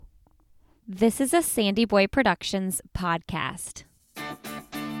This is a Sandy Boy Productions podcast.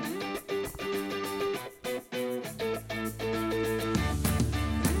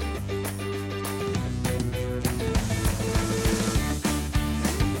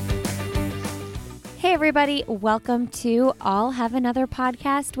 Hey everybody, welcome to I'll Have Another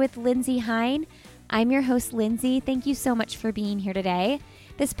Podcast with Lindsay Hein. I'm your host, Lindsay. Thank you so much for being here today.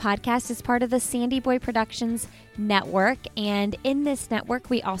 This podcast is part of the Sandy Boy Productions network, and in this network,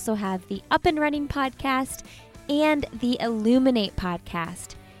 we also have the Up and Running podcast and the Illuminate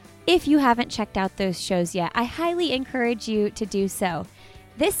podcast. If you haven't checked out those shows yet, I highly encourage you to do so.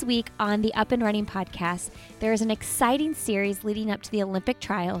 This week on the Up and Running podcast, there is an exciting series leading up to the Olympic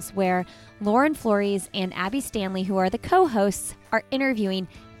trials where Lauren Flores and Abby Stanley, who are the co-hosts, are interviewing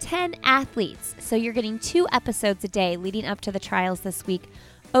 10 athletes. So you're getting 2 episodes a day leading up to the trials this week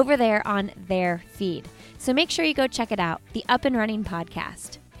over there on their feed. So make sure you go check it out, the Up and Running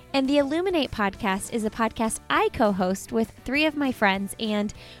podcast. And the Illuminate podcast is a podcast I co-host with 3 of my friends,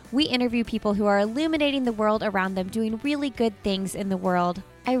 and we interview people who are illuminating the world around them, doing really good things in the world.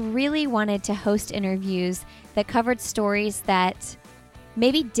 I really wanted to host interviews that covered stories that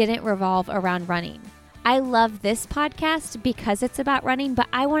maybe didn't revolve around running. I love this podcast because it's about running, but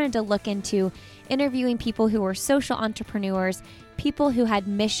I wanted to look into interviewing people who were social entrepreneurs, people who had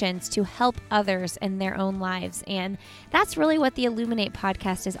missions to help others in their own lives. And that's really what the Illuminate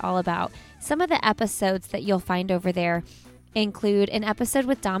podcast is all about. Some of the episodes that you'll find over there include an episode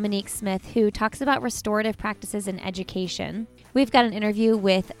with Dominique Smith, who talks about restorative practices in education. We've got an interview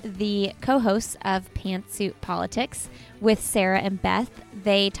with the co-hosts of Pantsuit Politics with Sarah and Beth.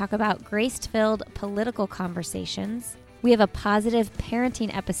 They talk about grace-filled political conversations. We have a positive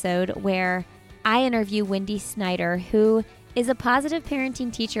parenting episode where I interview Wendy Snyder, who is a positive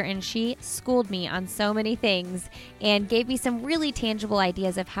parenting teacher, and she schooled me on so many things and gave me some really tangible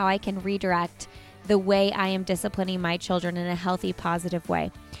ideas of how I can redirect the way I am disciplining my children in a healthy, positive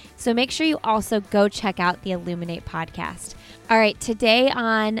way. So make sure you also go check out the Illuminate podcast. All right, today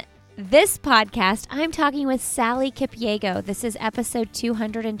on this podcast, I'm talking with Sally Kipyego. This is episode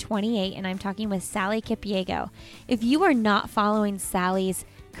 228, and I'm talking with Sally Kipyego. If you are not following Sally's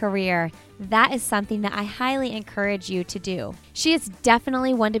career, that is something that I highly encourage you to do. She is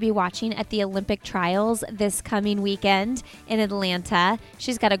definitely one to be watching at the Olympic trials this coming weekend in Atlanta.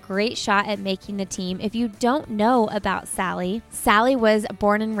 She's got a great shot at making the team. If you don't know about Sally, Sally was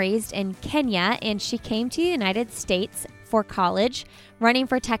born and raised in Kenya, and she came to the United States for college, running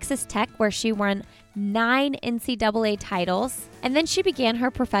for Texas Tech, where she won 9 NCAA titles. And then she began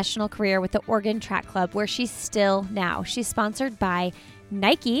her professional career with the Oregon Track Club, where she's still now. She's sponsored by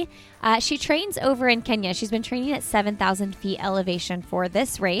Nike. She trains over in Kenya. She's been training at 7,000 feet elevation for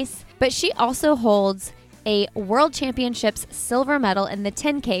this race, but she also holds a World Championships silver medal in the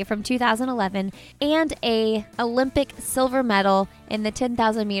 10K from 2011 and a Olympic silver medal in the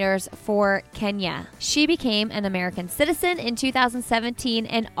 10,000 meters for Kenya. She became an American citizen in 2017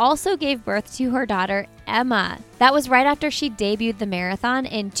 and also gave birth to her daughter, Emma. That was right after she debuted the marathon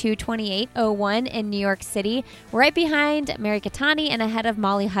in 2:28:01 in New York City, right behind Mary Keitany and ahead of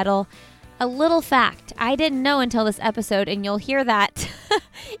Molly Huddle. A little fact I didn't know until this episode, and you'll hear that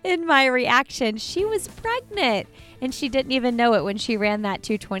in my reaction. She was pregnant, and she didn't even know it when she ran that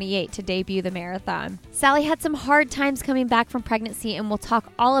 2:28 to debut the marathon. Sally had some hard times coming back from pregnancy, and we'll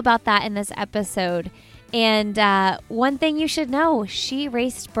talk all about that in this episode. And one thing you should know, she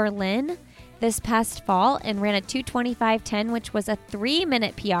raced Berlin this past fall and ran a 2:25:10, which was a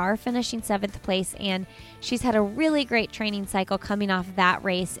 3-minute PR, finishing 7th place. And she's had a really great training cycle coming off that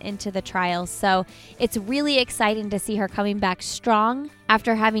race into the trials. So it's really exciting to see her coming back strong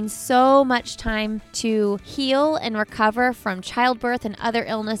after having so much time to heal and recover from childbirth and other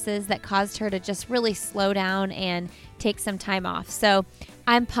illnesses that caused her to just really slow down and take some time off. So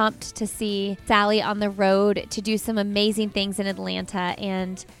I'm pumped to see Sally on the road to do some amazing things in Atlanta,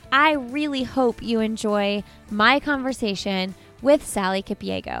 and I really hope you enjoy my conversation with Sally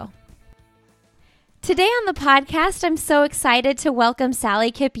Kipyego. Today on the podcast, I'm so excited to welcome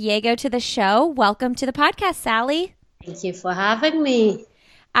Sally Kipyego to the show. Welcome to the podcast, Sally. Thank you for having me.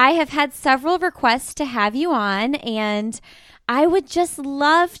 I have had several requests to have you on, and I would just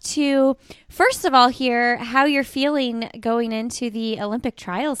love to, first of all, hear how you're feeling going into the Olympic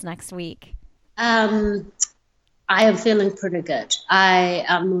trials next week. I am feeling pretty good. I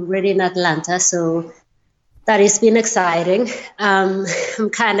am already in Atlanta, so that has been exciting. I'm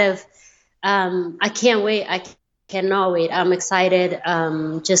kind of, I can't wait. I cannot wait. I'm excited.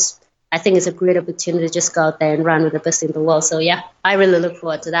 I think it's a great opportunity to just go out there and run with the best in the world. So yeah, I really look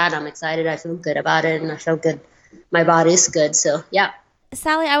forward to that. I'm excited. I feel good about it, and I feel good. My body's good. So yeah.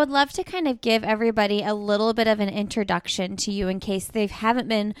 Sally, I would love to kind of give everybody a little bit of an introduction to you in case they haven't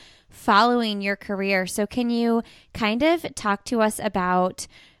been following your career. So can you kind of talk to us about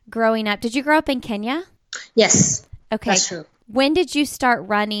growing up? Did you grow up in Kenya? Yes. Okay. That's true. When did you start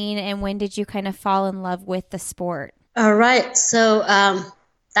running and when did you kind of fall in love with the sport? All right. So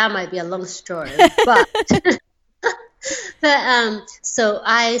that might be a long story, but so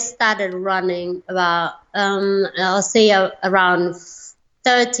I started running about I'll say around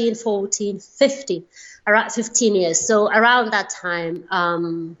 13, 14, 15, around 15 years. So around that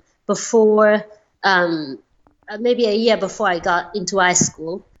time, before maybe a year before I got into high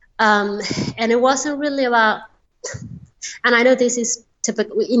school, and it wasn't really about. And I know this is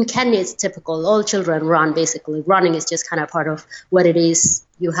typical in Kenya. It's typical. All children run. Basically, running is just kind of part of what it is.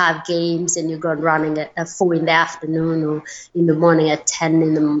 You have games, and you go running at 4 in the afternoon or in the morning at 10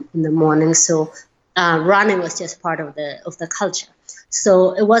 in the morning. So running was just part of the culture.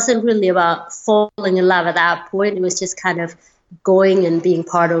 So it wasn't really about falling in love at that point. It was just kind of going and being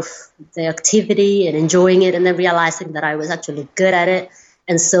part of the activity and enjoying it, and then realizing that I was actually good at it.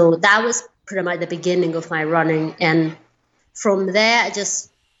 And so that was pretty much the beginning of my running. And from there, I just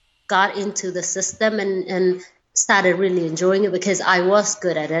got into the system and started really enjoying it because I was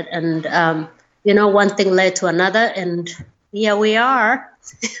good at it. And, one thing led to another, and here we are.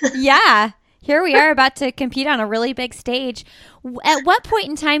 Yeah, here we are about to compete on a really big stage. At what point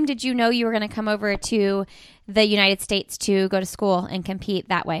in time did you know you were going to come over to the United States to go to school and compete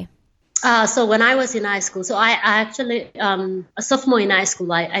that way? So when I was in high school, so I actually, a sophomore in high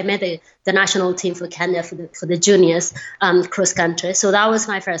school, I made the national team for Kenya for the juniors cross country. So that was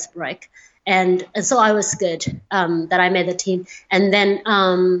my first break. And so I was good that I made the team. And then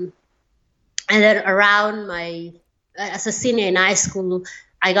around as a senior in high school,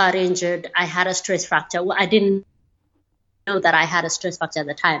 I got injured. I had a stress fracture. Well, I didn't know that I had a stress fracture at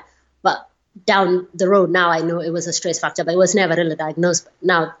the time, but down the road now I know it was a stress fracture, but it was never really diagnosed.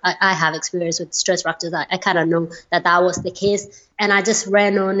 Now I have experience with stress fractures. I kind of know that was the case, and I just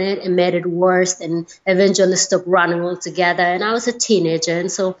ran on it and made it worse, and eventually stopped running altogether. And I was a teenager,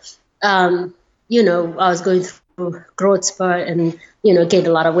 and so I was going through growth spurt and gained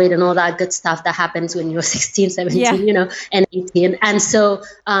a lot of weight and all that good stuff that happens when you're 16, 17, yeah. And 18. And so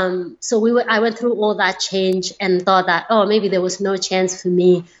I went through all that change and thought that maybe there was no chance for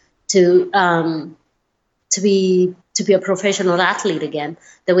me to be a professional athlete again,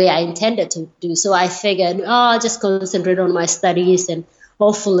 the way I intended to do. So I figured, I'll just concentrate on my studies, and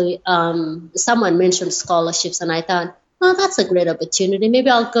hopefully someone mentioned scholarships, and I thought, that's a great opportunity.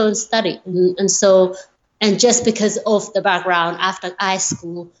 Maybe I'll go and study. And just because of the background after high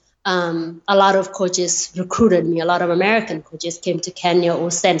school, a lot of coaches recruited me. A lot of American coaches came to Kenya or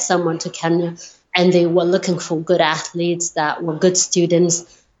sent someone to Kenya, and they were looking for good athletes that were good students.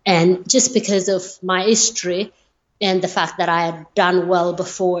 And just because of my history and the fact that I had done well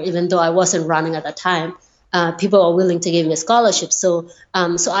before, even though I wasn't running at the time, people were willing to give me a scholarship. So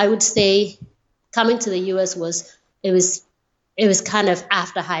I would say coming to the U.S. was kind of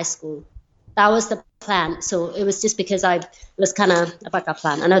after high school. That was the plan. So it was just because it was kind of a backup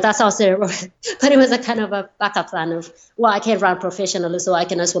plan. I know that's also, but it was a kind of a backup plan of, I can't run professionally, so I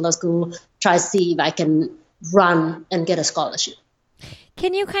can as well as go try to see if I can run and get a scholarship.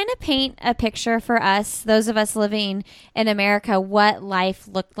 Can you kind of paint a picture for us, those of us living in America, what life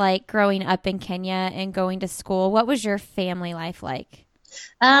looked like growing up in Kenya and going to school? What was your family life like?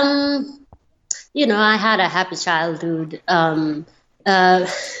 I had a happy childhood.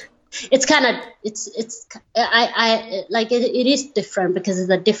 It's kind of, it is different because it's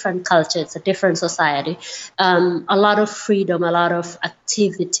a different culture. It's a different society. A lot of freedom, a lot of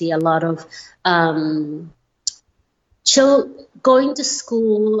activity, a lot of, going to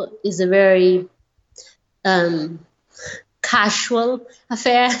school is a very casual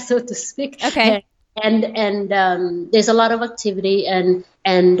affair, so to speak. Okay. And there's a lot of activity, and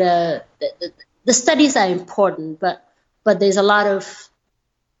the studies are important, but there's a lot of,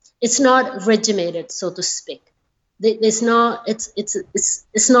 it's not regimented, so to speak. It's not as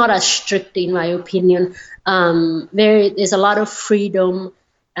strict, in my opinion. There's a lot of freedom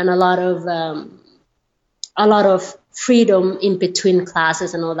and a lot of freedom in between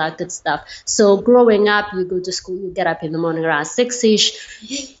classes and all that good stuff. So growing up, you go to school, you get up in the morning around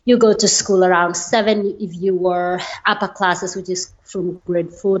 6-ish, you go to school around 7. If you were upper classes, which is from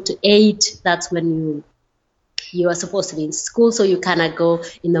grade 4 to 8, that's when you are supposed to be in school. So you kind of go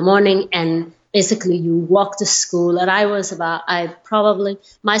in the morning and basically you walk to school. And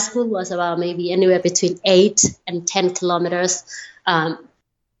my school was about maybe anywhere between 8 and 10 kilometers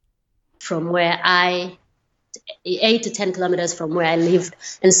from where I 8 to 10 kilometers from where I lived.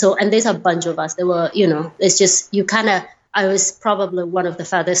 And there's a bunch of us. There were, it's just, I was probably one of the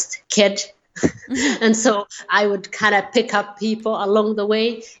farthest kid. And so I would kind of pick up people along the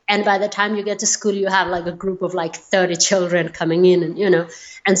way. And by the time you get to school, you have like a group of like 30 children coming in,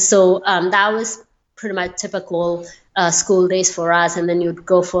 and so that was pretty much typical school days for us. And then you'd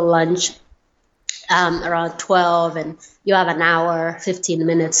go for lunch around 12, and you have an hour, 15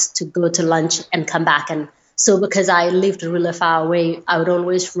 minutes to go to lunch and come back. And so because I lived really far away, I would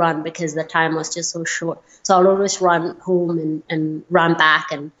always run because the time was just so short. So I would always run home and run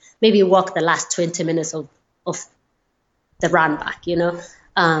back and maybe walk the last 20 minutes of the run back,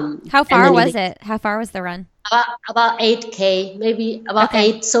 How far was it? How far was the run? About 8K, maybe about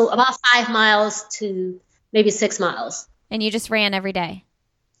 8. So about 5 miles to maybe 6 miles. And you just ran every day?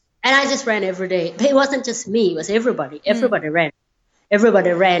 And I just ran every day. But it wasn't just me. It was everybody. Everybody ran.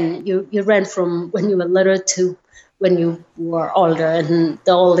 Everybody ran. You ran from when you were little to when you were older. And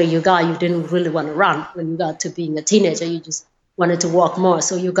the older you got, you didn't really want to run. When you got to being a teenager, you just wanted to walk more.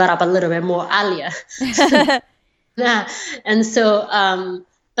 So you got up a little bit more earlier. Yeah. And so,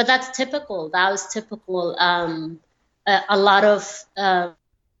 but that's typical. That was typical. A lot of,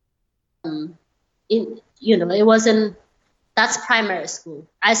 it wasn't. That's primary school.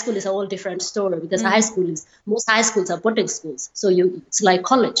 High school is a whole different story because most high schools are boarding schools. So it's like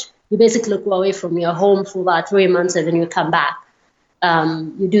college. You basically go away from your home for about 3 months and then you come back.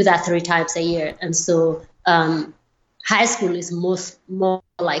 You do that 3 times a year. And so high school is more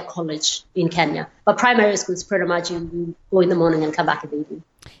like college in Kenya. But primary school is pretty much you go in the morning and come back in the evening.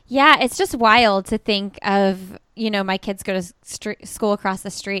 Yeah, it's just wild to think of, my kids go to school across the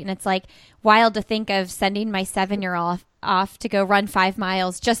street, and it's like wild to think of sending my 7-year-old off to go run 5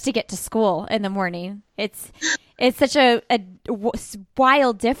 miles just to get to school in the morning. It's such a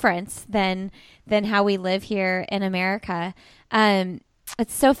wild difference than how we live here in America.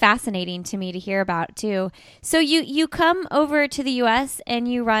 It's so fascinating to me to hear about too. So you come over to the U.S. and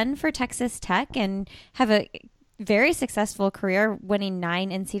you run for Texas Tech and have a very successful career, winning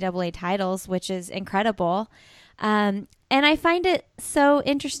 9 NCAA titles, which is incredible. And I find it so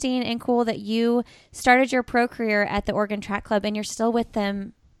interesting and cool that you started your pro career at the Oregon Track Club and you're still with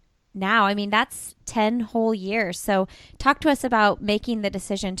them now. I mean, that's 10 whole years. So talk to us about making the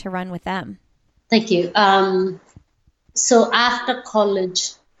decision to run with them. Thank you. So after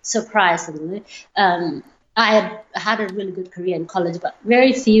college, surprisingly, I had a really good career in college, but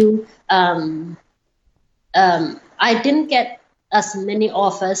very few. I didn't get as many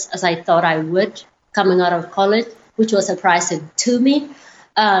offers as I thought I would coming out of college, which was surprising to me.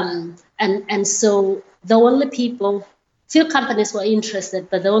 And so the only few companies were interested,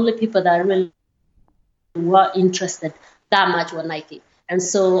 but the only people that really were interested that much were Nike. And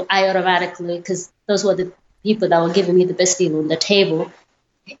so I automatically, because those were the people that were giving me the best deal on the table.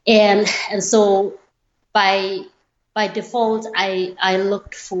 And so by default, I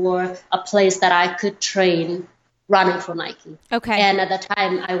looked for a place that I could train running for Nike. Okay. And at the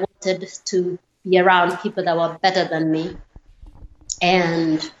time, I wanted to be around people that were better than me.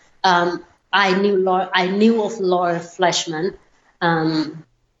 And I knew of Laura Fleshman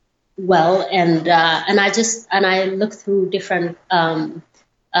well, and I looked through different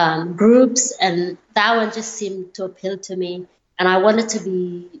groups, and that one just seemed to appeal to me. And I wanted to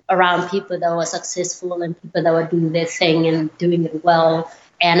be around people that were successful and people that were doing their thing and doing it well.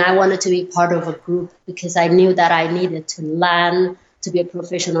 And I wanted to be part of a group because I knew that I needed to learn to be a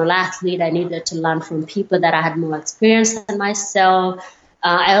professional athlete. I needed to learn from people that I had more experience than myself.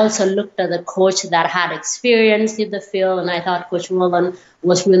 I also looked at the coach that had experience in the field, and I thought Coach Roland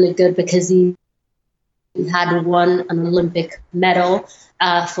was really good because he had won an Olympic medal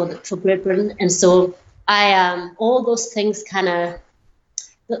for Great Britain. And so all those things kind of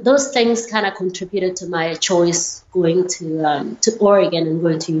contributed to my choice going to Oregon and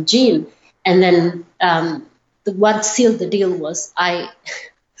going to Eugene. And then what sealed the deal was I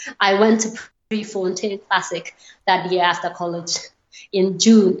went to Prefontaine Classic that year after college in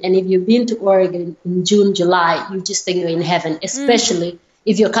June. And if you've been to Oregon in June, July, you just think you're in heaven, especially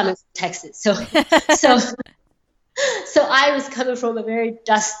if you're coming from Texas. So I was coming from a very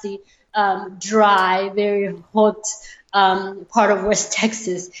dusty, dry, very hot part of West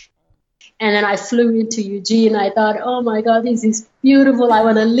Texas. And then I flew into Eugene. I thought, oh my God, this is beautiful. I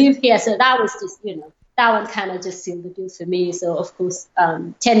want to live here. So that was just, that one kind of just sealed the deal for me. So of course,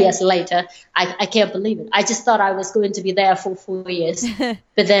 10 years later, I can't believe it. I just thought I was going to be there for 4 years.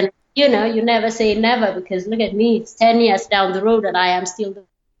 But then, you never say never, because look at me, it's 10 years down the road and I am still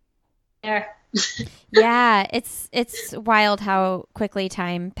there. Yeah, it's wild how quickly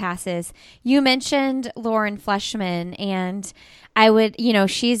time passes. You mentioned Lauren Fleshman, and I would,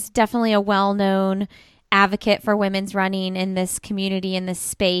 she's definitely a well-known advocate for women's running in this community, in this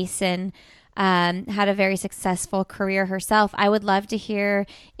space, and had a very successful career herself. I would love to hear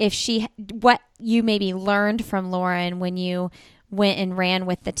what you maybe learned from Lauren when you went and ran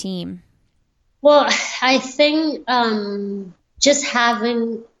with the team. Well, I think just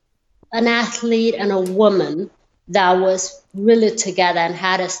having an athlete and a woman that was really together and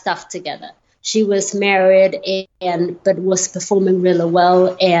had her stuff together. She was married but was performing really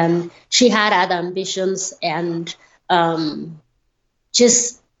well, and she had other ambitions and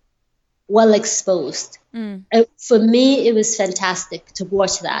just well exposed. For me, it was fantastic to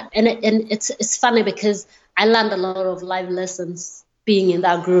watch that, and it's funny because I learned a lot of life lessons being in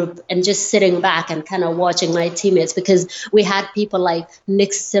that group and just sitting back and kind of watching my teammates, because we had people like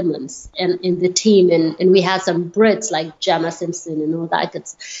Nick Simmons in the team, and we had some Brits like Gemma Simpson and all that.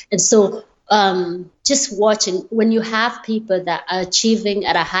 And so just watching when you have people that are achieving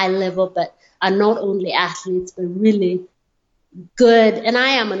at a high level but are not only athletes but really good, and I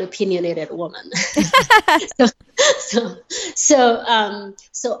am an opinionated woman.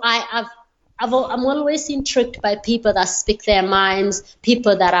 I'm always intrigued by people that speak their minds,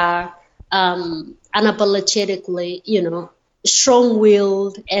 people that are unapologetically,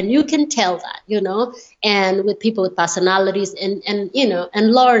 strong-willed, and you can tell that, and with people with personalities, and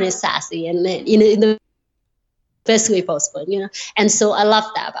Lauren is sassy, and in the best way possible, and so I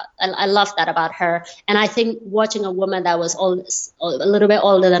love that about her. And I think watching a woman that was a little bit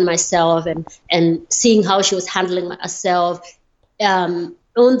older than myself, and seeing how she was handling herself,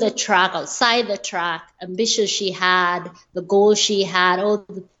 on the track, outside the track, ambitions she had, the goals she had, all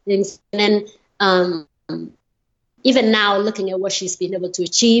the things. And then even now, looking at what she's been able to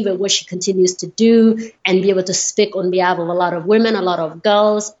achieve and what she continues to do and be able to speak on behalf of a lot of women, a lot of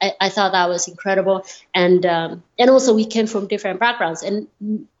girls, I thought that was incredible. And also we came from different backgrounds. And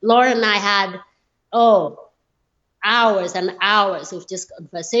Lauren and I had, hours and hours of just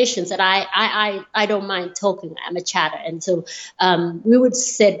conversations, and I don't mind talking. I'm a chatter. And so we would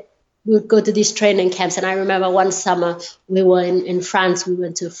go to these training camps. And I remember one summer we were in France. We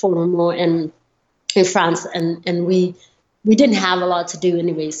went to Fourmont and in France, and we didn't have a lot to do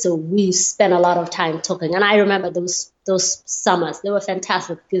anyway, so we spent a lot of time talking. And I remember those summers. They were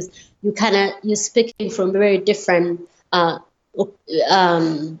fantastic because you're speaking from very different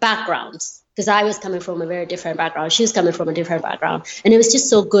backgrounds. Because I was coming from a very different background. She was coming from a different background. And it was just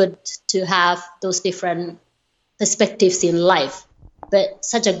so good to have those different perspectives in life, but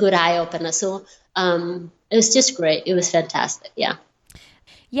such a good eye-opener. So it was just great. It was fantastic. Yeah.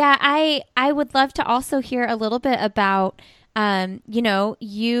 Yeah, I would love to also hear a little bit about,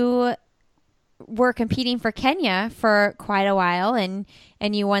 you were competing for Kenya for quite a while, and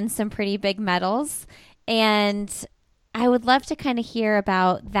you won some pretty big medals. And I would love to kind of hear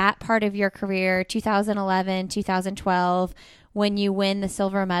about that part of your career, 2011, 2012, when you win the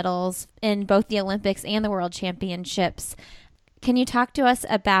silver medals in both the Olympics and the World Championships. Can you talk to us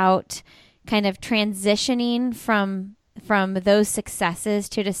about kind of transitioning from those successes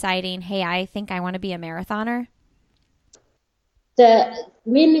to deciding, hey, I think I want to be a marathoner? The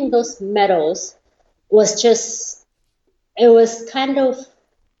winning those medals was kind of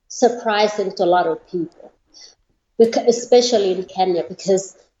surprising to a lot of people, especially in Kenya,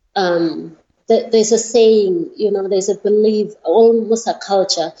 because there's a saying, there's a belief, almost a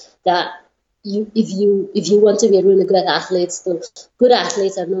culture, that if you want to be a really good athlete, the good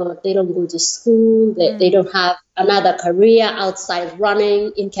athletes they don't go to school, they don't have another career outside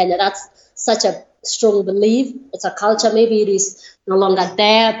running in Kenya. That's such a strong belief. It's a culture. Maybe it is no longer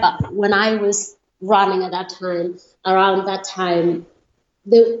there, but when I was running at that time, around that time,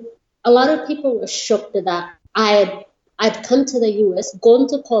 a lot of people were shocked that I'd come to the US, gone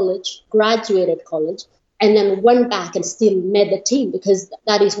to college, graduated college, and then went back and still made the team, because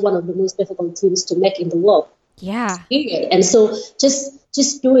that is one of the most difficult teams to make in the world. Yeah. Period. And so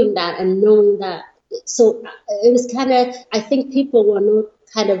just doing that and knowing that, so it was kind of, I think people were not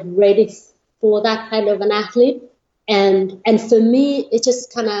kind of ready for that kind of an athlete. And for me, it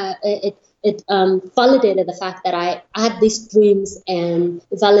just kind of, it validated the fact that I had these dreams, and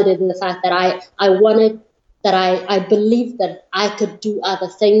validated the fact that I wanted, that I believed that I could do other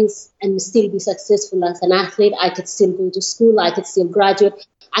things and still be successful as an athlete. I could still go to school. I could still graduate.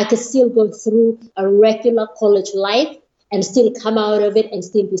 I could still go through a regular college life and still come out of it and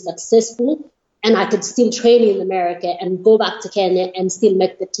still be successful. And I could still train in America and go back to Kenya and still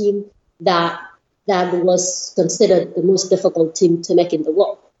make the team that was considered the most difficult team to make in the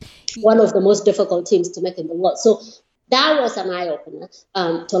world. one of the most difficult teams to make in the world. So that was an eye opener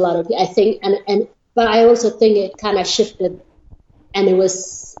to a lot of people, I think. But I also think it kind of shifted, and it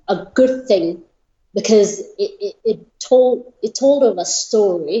was a good thing because it told of a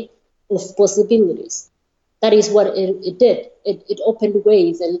story of possibilities. That is what it did. It opened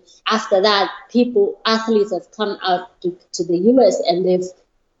ways, and after that, athletes have come out to the U.S. and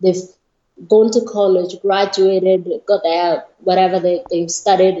they've gone to college, graduated, got their whatever they've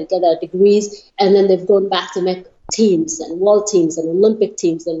studied, got their degrees, and then they've gone back to make teams and world teams and Olympic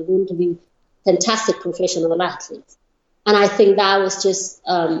teams and going to be fantastic professional athletes. And I think that was just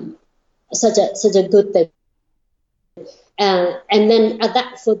such a good thing. And then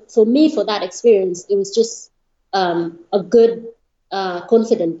for me, for that experience, it was just a good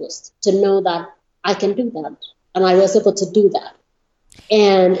confidence boost to know that I can do that, and I was able to do that.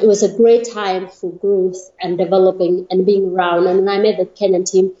 And it was a great time for growth and developing and being around. And when I made the Kenyan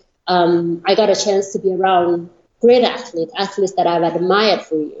team, I got a chance to be around great athletes that I've admired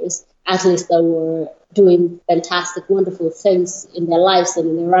for years, athletes that were doing fantastic, wonderful things in their lives and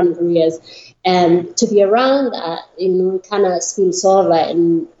in their running careers. And to be around that, kind of spills over,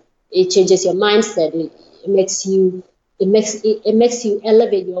 and it changes your mindset. It makes you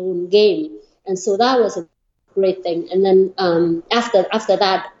elevate your own game. And so that was a great thing. And then after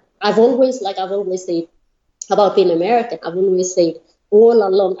that, I've always said about being American. I've always said all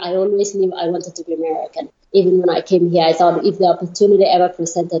along, I always knew I wanted to be American. Even when I came here, I thought if the opportunity ever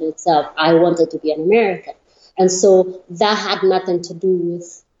presented itself, I wanted to be an American. And so that had nothing to do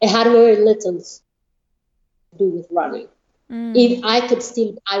with, it had very little to do with running. If I could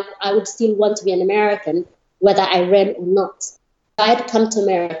still, I would still want to be an American, whether I ran or not. I had come to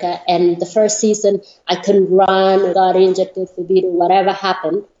America, and the first season I couldn't run, or got injured, God forbid, or whatever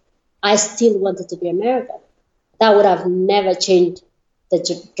happened, I still wanted to be American. That would have never changed the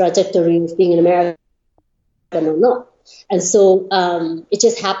trajectory of being an American or not. And so it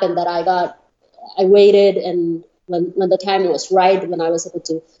just happened that I waited, and when the time was right, when I was able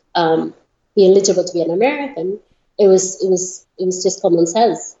to be eligible to be an American, it was just common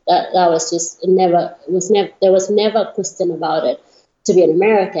sense. That was just there was never a question about it to be an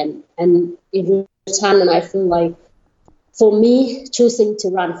American. And in return, and I feel like for me, choosing to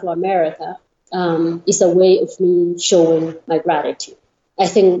run for America is a way of me showing my gratitude. I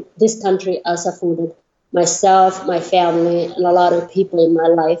think this country has afforded myself, my family, and a lot of people in my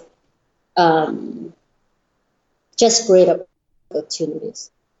life just great opportunities.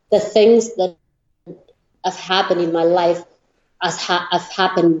 The things that have happened in my life have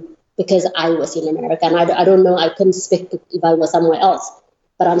happened because I was in America. And I don't know, I couldn't speak if I was somewhere else,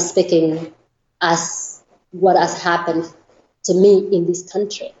 but I'm speaking as what has happened to me in this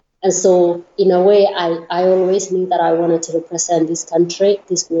country. And so in a way, I always knew that I wanted to represent this country,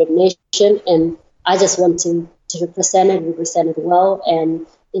 this great nation, and I just want to represent it well, and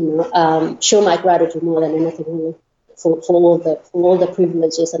show my gratitude more than anything, really, for all the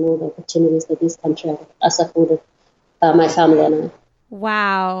privileges and all the opportunities that this country has afforded my family and I.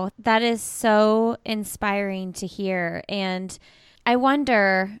 Wow, that is so inspiring to hear. And I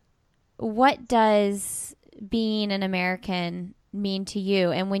wonder, what does being an American mean to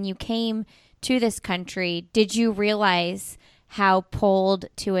you? And when you came to this country, did you realize how pulled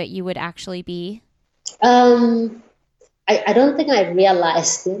to it you would actually be? I don't think I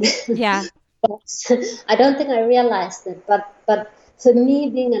realized it. Yeah. I don't think I realized it. But for me,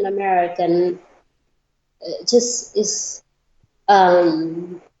 being an American just is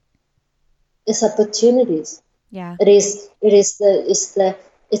opportunities. Yeah. It's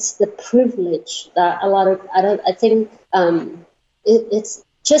the privilege that it's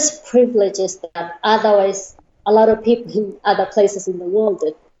just privileges that otherwise a lot of people in other places in the world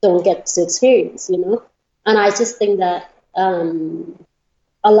don't get to experience, And I just think that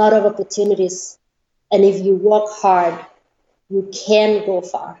a lot of opportunities, and if you work hard, you can go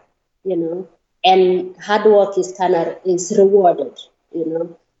far, And hard work is rewarded,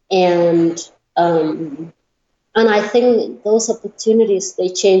 And I think those opportunities, they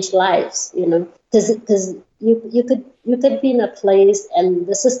change lives, because you could be in a place and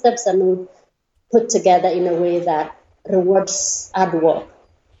the systems are not put together in a way that rewards hard work.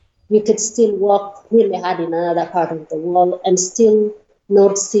 You could still work really hard in another part of the world and still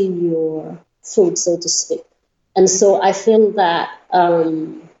not see your fruit, so to speak. And so I feel that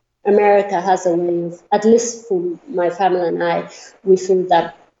America has a way of, at least for my family and I, we feel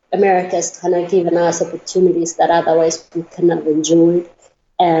that America has kind of given us opportunities that otherwise we cannot have enjoyed.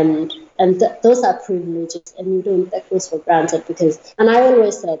 And those are privileges, and you don't take those for granted and I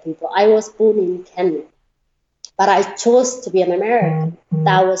always tell people, I was born in Kenya, but I chose to be an American.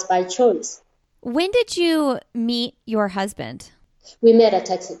 That was by choice. When did you meet your husband? We met at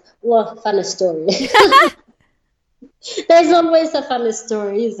Texas. Well, funny story. There's always a funny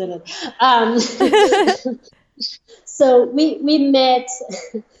story, isn't it? So we met,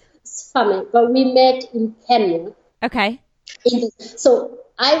 it's funny, but we met in Kenya. Okay. So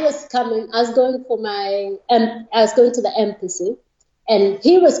I was going to the embassy, and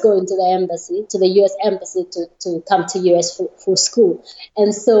he was going to the embassy, to the U.S. embassy to come to U.S. for school.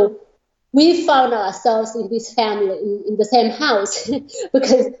 And so we found ourselves in this family in the same house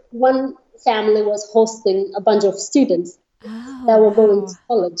because one family was hosting a bunch of students that were going to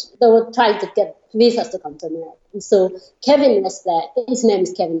college. They were trying to get visas to come to America. And so Kevin was there. His name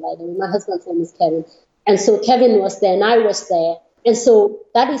is Kevin, by the way. My husband's name is Kevin. And so Kevin was there and I was there. And so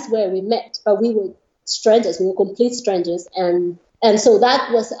that is where we met. But we were strangers. We were complete strangers. And so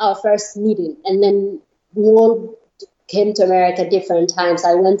that was our first meeting. And then we all came to America different times.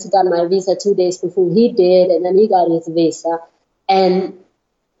 I went to get my visa 2 days before he did, and then he got his visa. And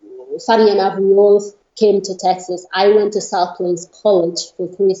funny enough, we all came to Texas. I went to South Plains College for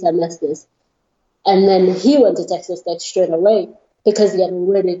 3 semesters. And then he went to Texas Tech straight away because he had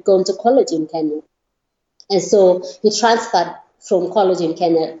already gone to college in Kenya. And so he transferred from college in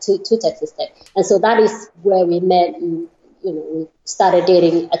Kenya to Texas Tech. And so that is where we met, and we started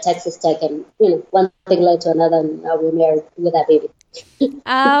dating at Texas Tech, and one thing led to another, and now we're married with our baby.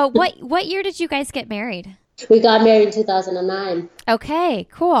 What year did you guys get married? We got married in 2009. Okay,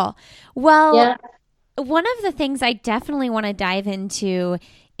 cool. Well, yeah. One of the things I definitely want to dive into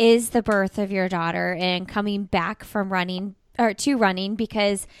is the birth of your daughter and coming back from running,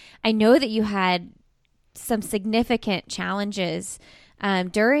 because I know that you had some significant challenges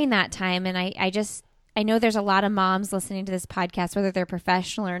during that time. And I know there's a lot of moms listening to this podcast, whether they're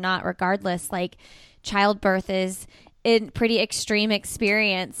professional or not, regardless, like childbirth is a pretty extreme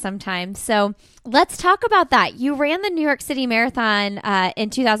experience sometimes. So let's talk about that. You ran the New York City Marathon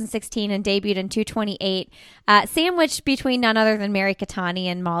in 2016 and debuted in 2:28, sandwiched between none other than Mary Keitany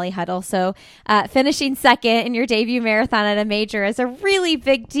and Molly Huddle. So finishing second in your debut marathon at a major is a really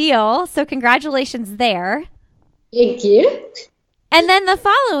big deal. So congratulations there. Thank you. And then the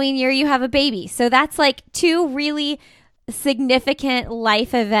following year, you have a baby. So that's like 2 really significant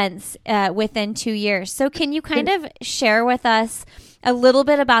life events within 2 years. So can you kind of share with us a little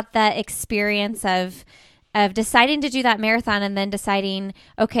bit about the experience of deciding to do that marathon and then deciding,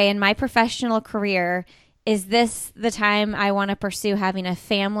 okay, in my professional career, is this the time I want to pursue having a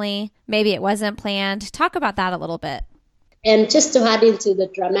family? Maybe it wasn't planned. Talk about that a little bit. And just to add into the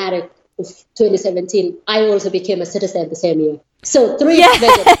dramatic of 2017, I also became a citizen the same year. So 3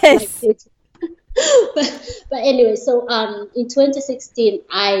 yes. But anyway, so in 2016,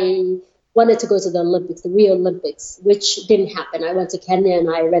 I wanted to go to the Olympics, the Rio Olympics, which didn't happen. I went to Kenya and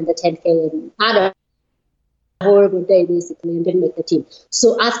I ran the 10K and had a horrible day, basically, and didn't make the team.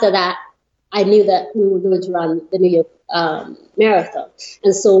 So after that, I knew that we were going to run the New York Marathon.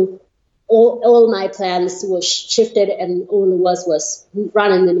 And so all my plans were shifted, and all it was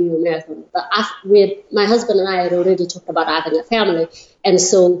running the New York Marathon. But my husband and I had already talked about having a family. And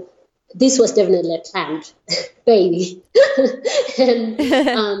so this was definitely a planned baby.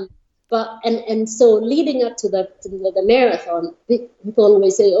 and so leading up to the marathon, people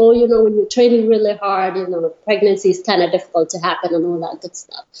always say, oh, when you're training really hard, pregnancy is kind of difficult to happen and all that good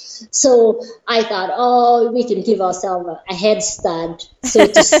stuff. So I thought, we can give ourselves a head start, so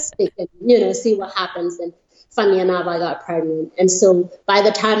to speak, and, see what happens. And funny enough, I got pregnant. And so by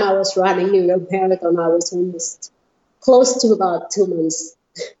the time I was running New York Marathon, I was almost close to about 2 months.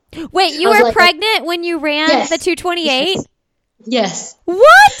 Wait, you were pregnant when you ran the 2:28? Yes.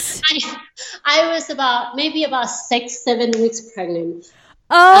 What? I was maybe about 6-7 weeks pregnant.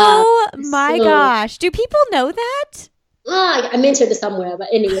 Oh my gosh. Do people know that? I mentioned it somewhere, but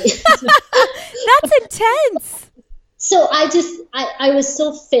anyway. That's intense. So I was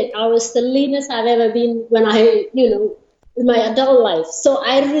so fit. I was the leanest I've ever been when in my adult life. So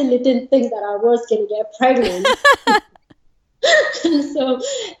I really didn't think that I was going to get pregnant.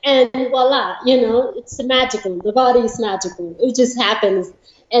 and voila, it's magical. The body is magical. It just happens.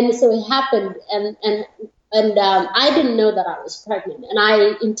 And so it happened. And I didn't know that I was pregnant. And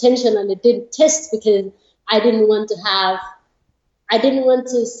I intentionally didn't test because I didn't want to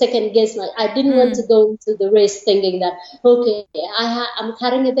second guess I didn't want to go into the race thinking that, okay, I'm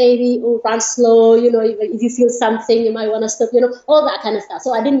carrying a baby, run slow, if you feel something, you might want to stop, all that kind of stuff.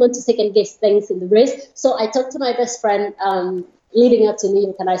 So I didn't want to second guess things in the race. So I talked to my best friend leading up to New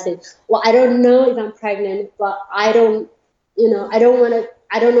York, and I said, well, I don't know if I'm pregnant, but I don't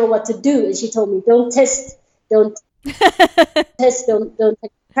know what to do. And she told me, don't test don't test, don't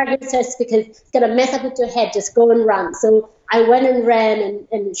take pregnancy test because it's going to mess up with your head. Just go and run. So I went and ran,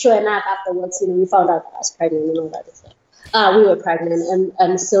 and sure enough, afterwards, we found out that I was pregnant and all that stuff. We were pregnant,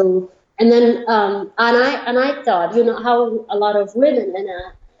 and then I thought, how a lot of women, and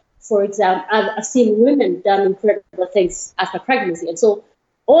for example, I've seen women done incredible things after pregnancy, and so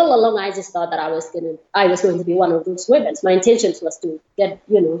all along I just thought that I was going to be one of those women. My intention was to get,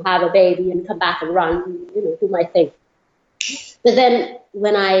 have a baby and come back and run, do my thing. But then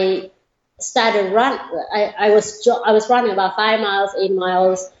when I started run, I was running about 5 miles, 8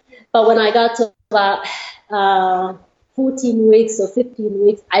 miles, but when I got to about 14 weeks or 15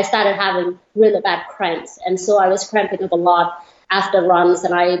 weeks, I started having really bad cramps. And so I was cramping up a lot after runs,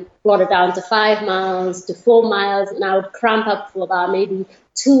 and I brought it down to 5 miles, to 4 miles, and I would cramp up for about maybe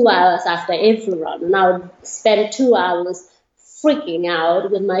 2 hours after every run. And I would spend 2 hours freaking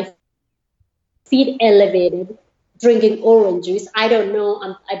out with my feet elevated, drinking orange juice. I don't know.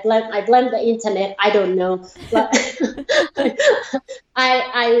 I blame the internet. I don't know. But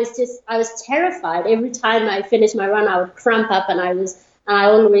I was terrified. Every time I finished my run, I would cramp up, and I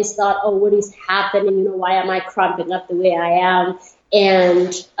always thought, oh, what is happening? Why am I cramping up the way I am?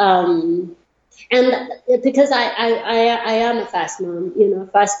 And because I am a fast mom,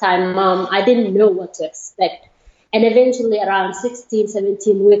 first time mom, I didn't know what to expect. And eventually around 16,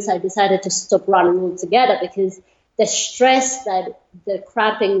 17 weeks, I decided to stop running altogether because the stress that the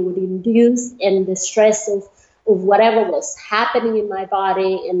cramping would induce, and the stress of whatever was happening in my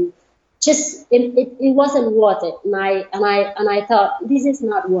body, and just it wasn't worth it. And I thought, this is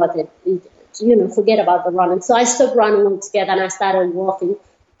not worth it. Forget about the running. So I stopped running altogether, and I started walking,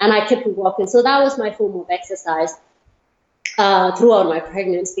 and I kept walking. So that was my form of exercise throughout my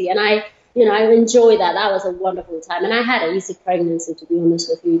pregnancy, and I enjoyed that. That was a wonderful time, and I had an easy pregnancy, to be honest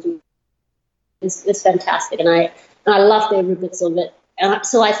with you. It's fantastic, and I loved every bit of it.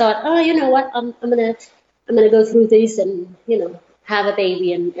 So I thought, oh, you know what, I'm gonna go through this and have a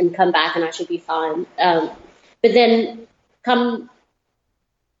baby and come back, and I should be fine. But then come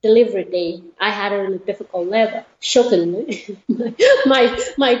delivery day, I had a really difficult labor. Shockingly,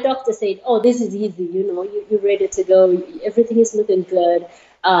 my doctor said, oh, this is easy. You're ready to go. Everything is looking good.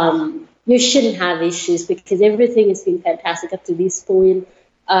 You shouldn't have issues because everything has been fantastic up to this point.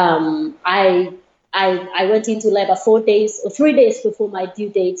 I went into labor 4 days or 3 days before my due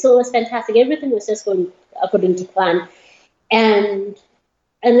date, so it was fantastic. Everything was just going according to plan, and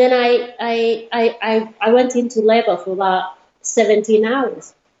then I went into labor for about 17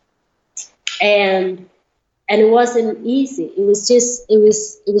 hours, and it wasn't easy. It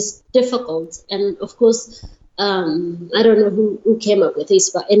was difficult, and of course. I don't know who came up with this,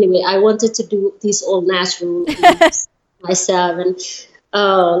 but anyway, I wanted to do this all natural myself, and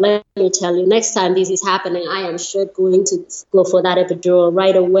let me tell you, next time this is happening, I am sure going to go for that epidural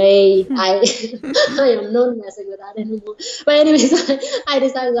right away. I am not messing with that anymore. But anyways, I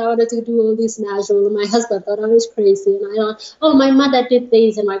decided I wanted to do all this natural, and my husband thought I was crazy, and I thought, oh, my mother did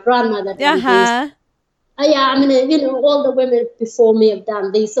this, and my grandmother did this. Yeah, all the women before me have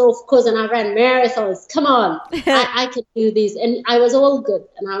done this. So, of course, and I ran marathons. Come on, I could do this. And I was all good,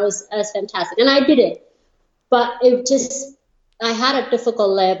 and I was fantastic. And I did it. But I had a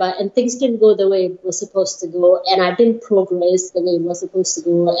difficult labor, and things didn't go the way it was supposed to go. And I didn't progress the way it was supposed to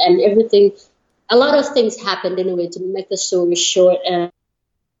go. And a lot of things happened anyway, to make the story short. And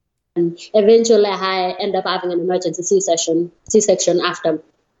eventually I ended up having an emergency C-section after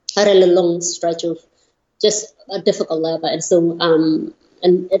a really long stretch of just a difficult labor, and so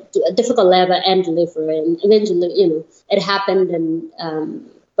a difficult labor and delivery, and eventually, it happened, and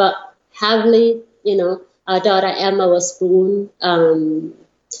but happily, our daughter Emma was born,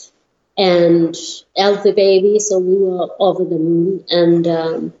 and healthy baby, so we were over the moon, and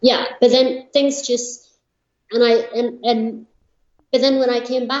but then things just, but then when I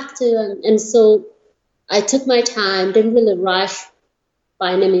came back to, and so I took my time, didn't really rush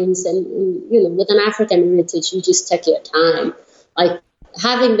by any means, and with an African heritage, you just take your time. Like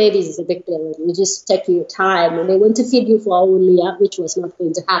having babies is a big deal. You just take your time, and they want to feed you for only, which was not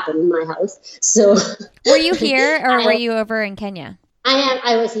going to happen in my house. So, were you here or were you over in Kenya?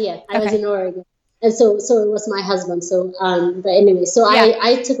 I was here. I was in Oregon, and so it was my husband. So, but anyway, so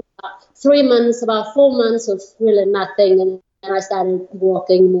I took about 3 months, about 4 months of really nothing, and I started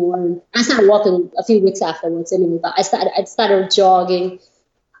walking more. I started walking a few weeks afterwards, anyway. But I started jogging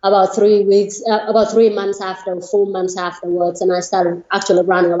about 3 months after, 4 months afterwards, and I started actually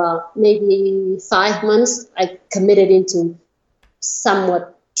running about maybe 5 months. I committed into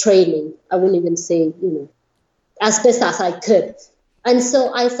somewhat training. I wouldn't even say, as best as I could. And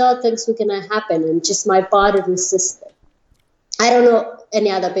so I thought things were going to happen, and just my body resisted. I don't know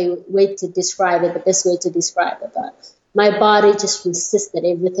any other way to describe it, the best way to describe it, but my body just resisted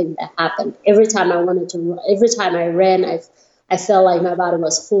everything that happened. Every time I wanted to run, every time I ran, I felt like my body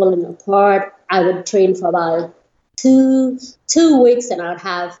was falling apart. I would train for about two weeks, and I'd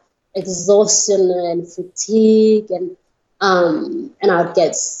have exhaustion and fatigue, and I'd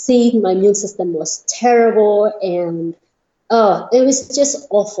get sick. My immune system was terrible, and it was just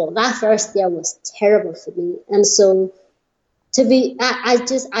awful. That first year was terrible for me, and so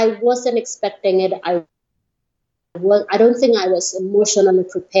I wasn't expecting it. I don't think I was emotionally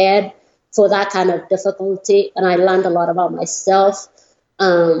prepared for that kind of difficulty, and I learned a lot about myself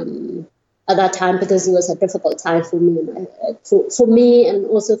at that time, because it was a difficult time for me, for me, and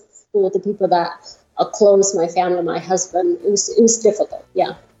also for the people that are close, my family, my husband. It was difficult,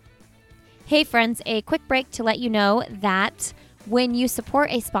 yeah. Hey friends, a quick break to let you know that when you support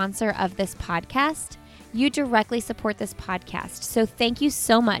a sponsor of this podcast, you directly support this podcast. So thank you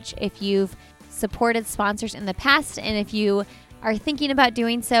so much if you've supported sponsors in the past, and if you are thinking about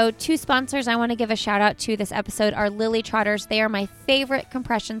doing so. 2 sponsors I want to give a shout out to this episode are Lily Trotters. They are my favorite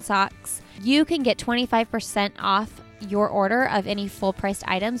compression socks. You can get 25% off your order of any full-priced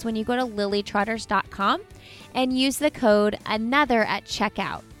items when you go to lilytrotters.com and use the code ANOTHER at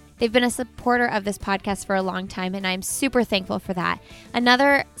checkout. They've been a supporter of this podcast for a long time, and I'm super thankful for that.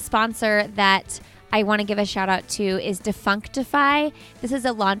 Another sponsor that I want to give a shout out to is Defunctify. This is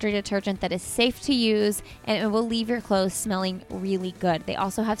a laundry detergent that is safe to use, and it will leave your clothes smelling really good. They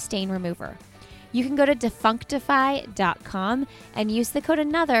also have stain remover. You can go to defunctify.com and use the code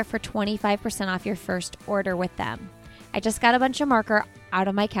ANOTHER for 25% off your first order with them. I just got a bunch of marker out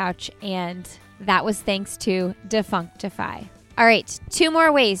of my couch, and that was thanks to Defunctify. All right, 2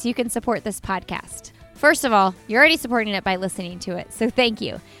 more ways you can support this podcast. First of all, you're already supporting it by listening to it, so thank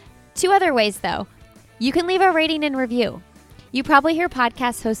you. 2 other ways, though. You can leave a rating and review. You probably hear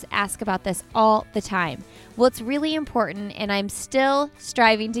podcast hosts ask about this all the time. Well, it's really important, and I'm still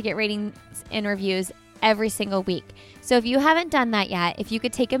striving to get ratings and reviews every single week. So if you haven't done that yet, if you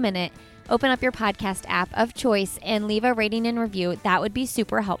could take a minute, open up your podcast app of choice and leave a rating and review, that would be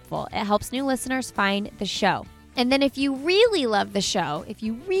super helpful. It helps new listeners find the show. And then if you really love the show, if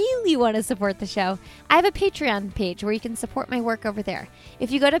you really want to support the show, I have a Patreon page where you can support my work over there.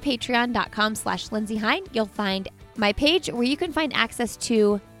 If you go to patreon.com/Lindsey Hein, you'll find my page where you can find access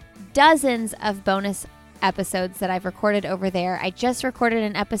to dozens of bonus episodes that I've recorded over there. I just recorded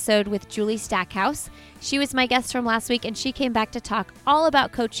an episode with Julie Stackhouse. She was my guest from last week, and she came back to talk all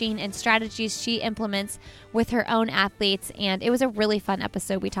about coaching and strategies she implements with her own athletes, and it was a really fun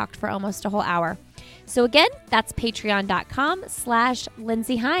episode. We talked for almost a whole hour. So again, that's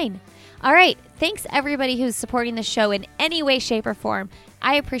patreon.com/Lindsey Hein. All right, thanks everybody who's supporting the show in any way, shape, or form.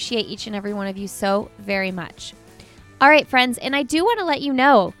 I appreciate each and every one of you so very much. All right, friends, and I do want to let you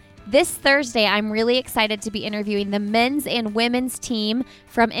know, this Thursday, I'm really excited to be interviewing the men's and women's team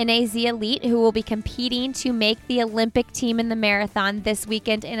from NAZ Elite, who will be competing to make the Olympic team in the marathon this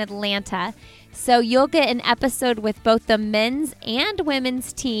weekend in Atlanta. So you'll get an episode with both the men's and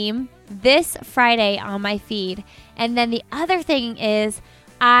women's team this Friday on my feed. And then the other thing is,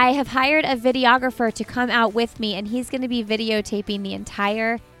 I have hired a videographer to come out with me, and he's going to be videotaping the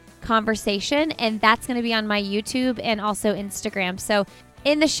entire conversation, and that's going to be on my YouTube and also Instagram. So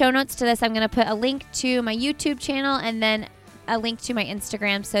in the show notes to this, I'm going to put a link to my YouTube channel and then a link to my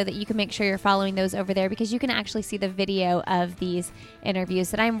Instagram so that you can make sure you're following those over there, because you can actually see the video of these interviews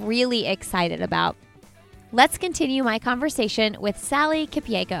that I'm really excited about. Let's continue my conversation with Sally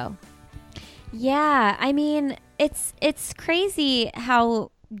Kipyego. Yeah, I mean, it's crazy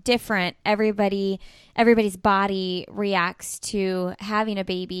how different everybody's body reacts to having a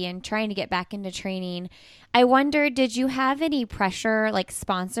baby and trying to get back into training. I wonder, did you have any pressure, like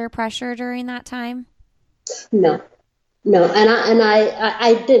sponsor pressure during that time? No, and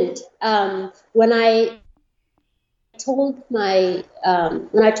I didn't. When I told my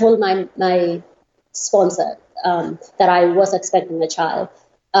sponsor that I was expecting a child,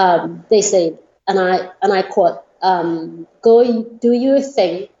 they said, and I quote, "Go do your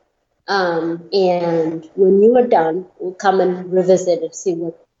thing, and when you are done, we'll come and revisit and see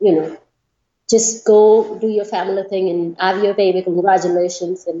what Just go do your family thing and have your baby.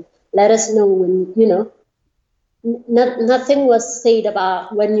 Congratulations, and let us know when Nothing was said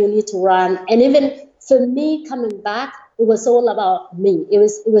about when you need to run, and even for me coming back, it was all about me. It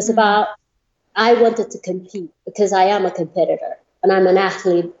was about, I wanted to compete because I am a competitor and I'm an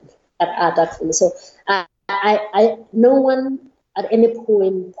athlete at that point. So I no one at any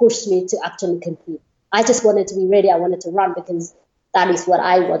point pushed me to actually compete. I just wanted to be ready. I wanted to run because that is what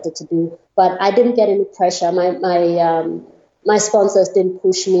I wanted to do. But I didn't get any pressure. My sponsors didn't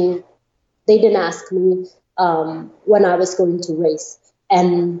push me. They didn't ask me when I was going to race.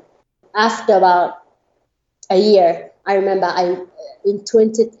 And after about a year, I remember in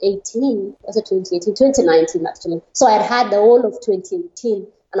 2018, was it 2018? 2019 actually. So I had the whole of 2018,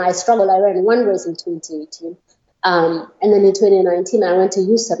 and I struggled. I ran one race in 2018. And then in 2019, I went to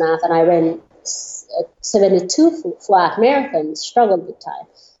USANAF and I ran 72 flat marathon, struggled big time.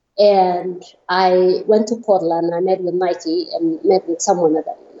 And I went to Portland. I met with Nike and met with someone at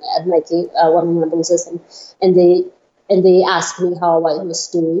Nike, one of my bosses, and they asked me how I was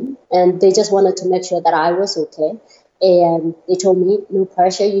doing, and they just wanted to make sure that I was okay. And they told me, no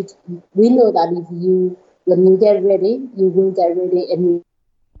pressure. We know that when you get ready, you will get ready and you'll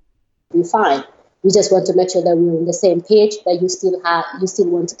be fine. We just want to make sure that we're on the same page, that you still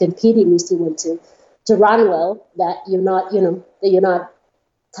want to compete and you still want to run well, that you're not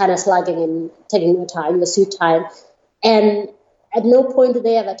kind of slugging and taking your time, your sweet time. And at no point did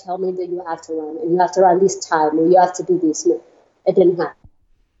they ever tell me that you have to run and you have to run this time or you have to do this. No, it didn't happen.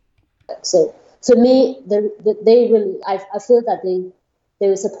 So for me, they really, I feel that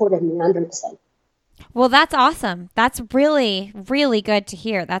they supported me 100%. Well, that's awesome. That's really, really good to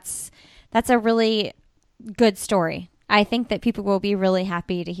hear. That's a really good story. I think that people will be really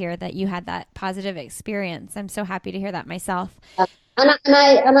happy to hear that you had that positive experience. I'm so happy to hear that myself. And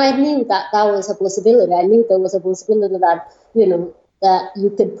I knew that was a possibility. I knew there was a possibility that, that you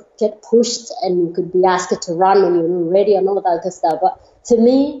could get pushed and you could be asked to run and you're not ready and all that good stuff. But to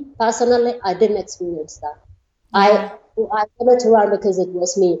me, personally, I didn't experience that. Yeah. I wanted to run because it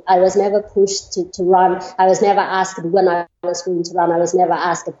was me. I was never pushed to run. I was never asked when I was going to run. I was never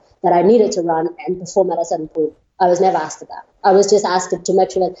asked that I needed to run and perform at a certain point. I was never asked that. I was just asked to make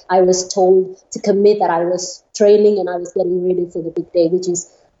sure that I was told to commit, that I was training and I was getting ready for the big day, which is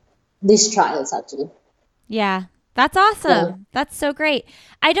these trials, actually. Yeah, that's awesome. Yeah. That's so great.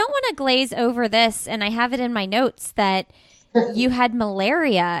 I don't want to glaze over this, and I have it in my notes that you had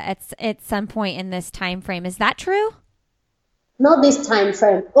malaria at some point in this time frame. Is that true? Not this time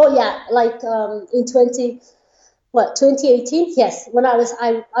frame. Oh yeah, like in 2018? Yes, when I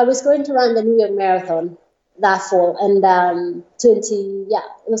was going to run the New York Marathon that fall, and it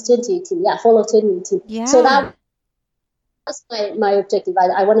was 2018. Yeah, fall of 2018. Yeah. So that was my objective.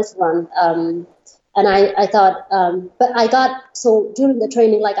 I wanted to run. And I thought, but so during the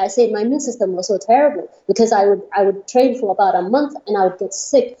training, like I said, my immune system was so terrible because I would train for about a month and I would get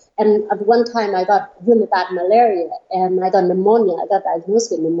sick. And at one time I got really bad malaria and I got pneumonia. I got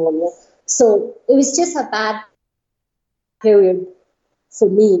diagnosed with pneumonia. So it was just a bad period for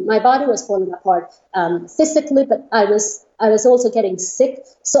me. My body was falling apart physically, but I was also getting sick.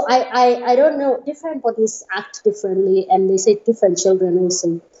 So I don't know, different bodies act differently, and they say different children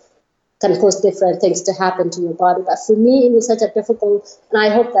also can cause different things to happen to your body. But for me, it was such a difficult, and I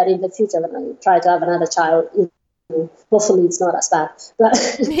hope that in the future when I try to have another child, hopefully it's not as bad. But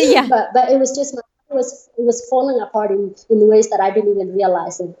yeah. but it was just, it was falling apart in ways that I didn't even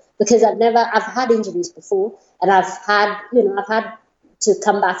realize it, because I've had injuries before, and I've had to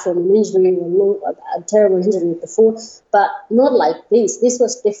come back from an injury or a terrible injury before, but not like this. This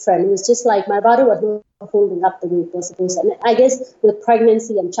was different. It was just like my body was not holding up the way it was supposed to. And I guess with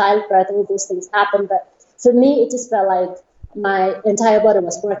pregnancy and childbirth, all those things happen. But for me, it just felt like my entire body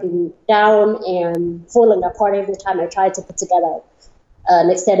was breaking down and falling apart every time I tried to put together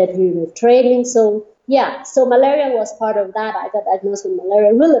an extended period of training. So yeah, so malaria was part of that. I got diagnosed with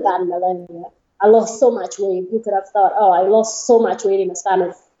malaria, really bad malaria. I lost so much weight. You could have thought, I lost so much weight in a span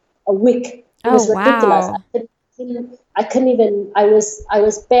of a week. It was ridiculous. Wow. I couldn't even, I was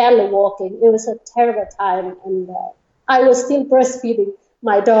barely walking. It was a terrible time. And I was still breastfeeding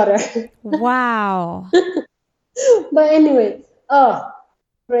my daughter. Wow. But anyway,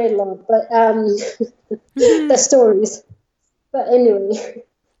 great Lord. But the stories. But anyway,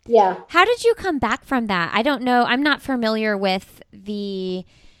 yeah. How did you come back from that? I don't know. I'm not familiar with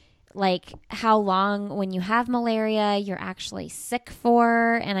how long when you have malaria you're actually sick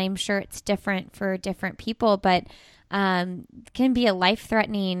for, and I'm sure it's different for different people, but it can be a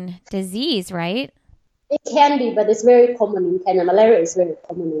life-threatening disease, right? It can be, but it's very common in Kenya. Malaria is very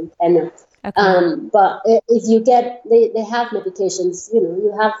common in Kenya. Okay. But if you get, they have medications,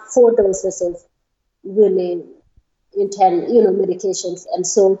 you have 4 doses of really intense, medications, and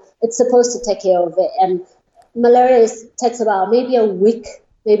so it's supposed to take care of it. And malaria takes about maybe a week,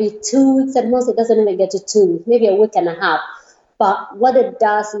 maybe 2 weeks at most. It doesn't even get to 2 weeks, maybe a week and a half. But what it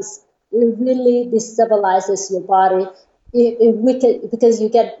does is it really destabilizes your body. Because you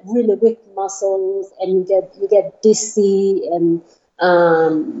get really weak muscles, and you get dizzy, and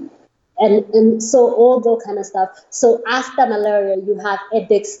And so all that kind of stuff. So after malaria, you have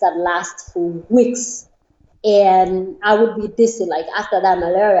headaches that last for weeks. And I would be dizzy. Like after that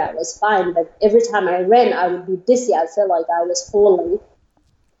malaria, I was fine. But every time I ran, I would be dizzy. I felt like I was falling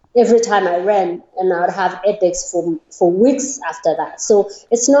every time I ran, and I would have headaches for weeks after that. So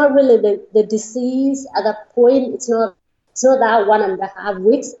it's not really the disease at that point. It's not that 1.5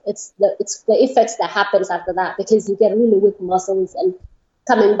 weeks. It's the effects that happens after that, because you get really weak muscles, and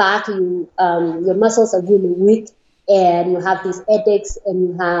coming back, your muscles are really weak, and you have these headaches, and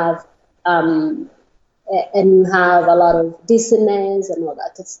you have a lot of dizziness and all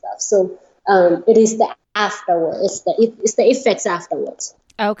that good stuff. So it is the afterwards. It's the effects afterwards.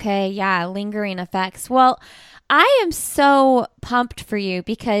 Okay, yeah, lingering effects. Well, I am so pumped for you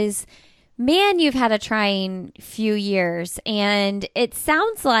because, man, you've had a trying few years, and it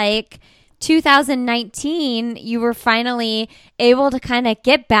sounds like 2019 you were finally able to kind of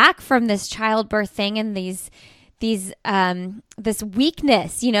get back from this childbirth thing and this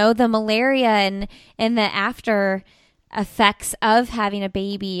weakness, the malaria and the after effects of having a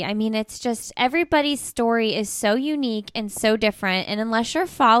baby. I mean, it's just everybody's story is so unique and so different. And unless you're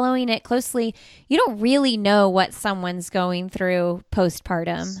following it closely, you don't really know what someone's going through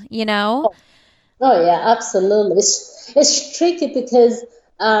postpartum, Oh yeah, absolutely. It's tricky because,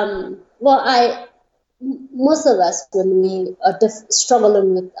 most of us, when we are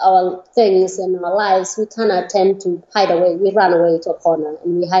struggling with our things in our lives, we kind of tend to hide away. We run away to a corner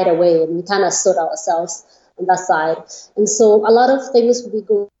and we hide away, and we kind of sort ourselves on that side. And so a lot of things will be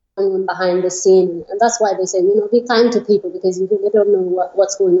going on behind the scene, and that's why they say, be kind to people, because you really don't know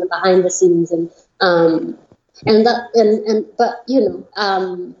what's going on behind the scenes.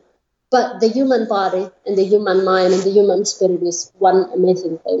 But the human body and the human mind and the human spirit is one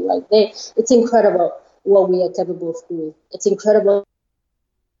amazing thing. It's incredible what we are capable of doing. It's incredible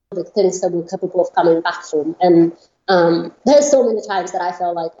the things that we're capable of coming back from. And there's so many times that I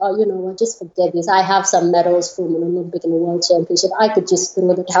felt like, just forget this. I have some medals from an Olympic and a World Championship. I could just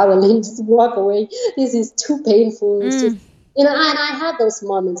throw the towel in, just walk away. This is too painful. It's just, and I had those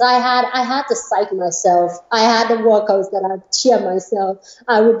moments. I had to psych myself. I had the workouts that I'd cheer myself.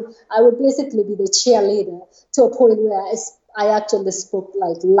 I would basically be the cheerleader to a point where I actually spoke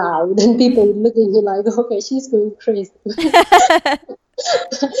like loud, and people would look at me like, okay, she's going crazy. Well,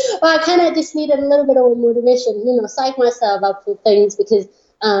 I kind of just needed a little bit of motivation, psych myself up for things, because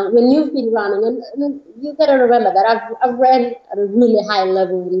when you've been running, and you got to remember that I've ran at a really high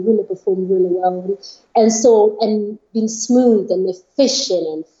level and really performed really well, and been smooth and efficient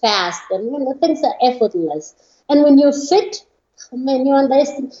and fast, and things are effortless. And when you're fit, man, you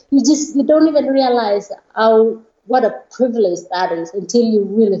don't even realize what a privilege that is until you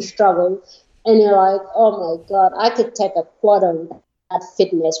really struggle, and you're like, oh my God, I could take a quarter of that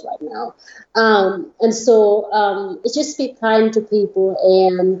fitness right now. And so it's just be kind to people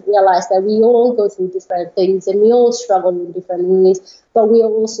and realize that we all go through different things and we all struggle in different ways, but we are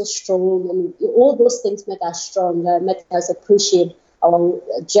also strong, and all those things make us stronger, make us appreciate our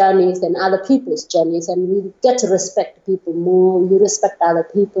journeys and other people's journeys, and we get to respect people more. You respect other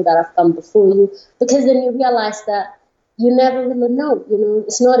people that have come before you, because then you realize that you never really know.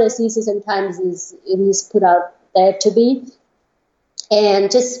 It's not as easy sometimes as it is put out there to be.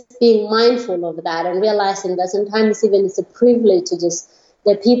 And just being mindful of that and realizing that sometimes even it's a privilege to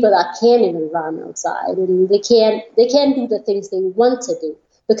the people that can't even run outside, and they can't do the things they want to do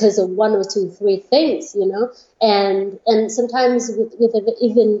because of 1 or 2, 3 things, and sometimes with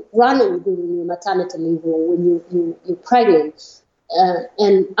even running during your maternity leave or when you're pregnant.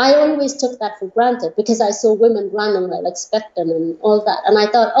 And I always took that for granted because I saw women running while expectant and all that. And I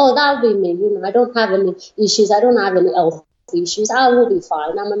thought, oh, that'll be me. I don't have any issues. I don't have any health issues. I will be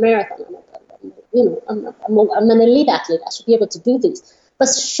fine. I'm a marathon. I'm an elite athlete. I should be able to do this. But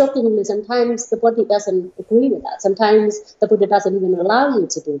shockingly, sometimes the body doesn't agree with that. Sometimes the body doesn't even allow you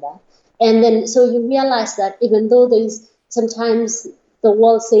to do that. And then so you realize that even though sometimes the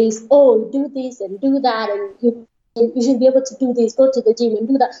world says, oh, do this and do that, and you should be able to do this, go to the gym and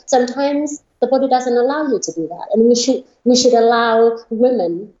do that. Sometimes the body doesn't allow you to do that. And we should allow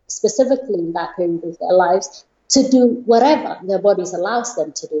women, specifically in that period of their lives, to do whatever their bodies allows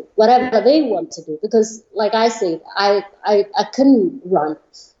them to do, whatever they want to do. Because like I said, I couldn't run,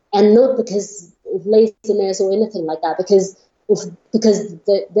 and not because of laziness or anything like that, because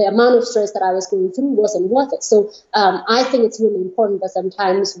the amount of stress that I was going through wasn't worth it. So I think it's really important that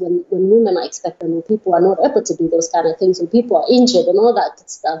sometimes when women are expectant, or people are not able to do those kind of things, or people are injured and all that good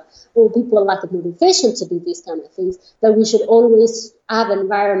stuff, or people lack of motivation to do these kind of things, that we should always have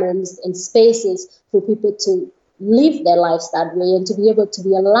environments and spaces for people to live their lives that way and to be able to be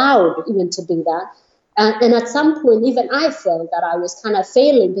allowed even to do that. And at some point, even I felt that I was kind of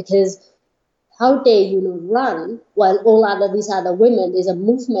failing, because how dare you run while these other women, there's a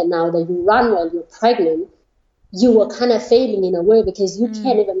movement now that you run while you're pregnant. You were kind of failing in a way, because you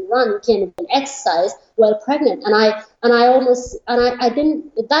can't even run, you can't even exercise while pregnant. And I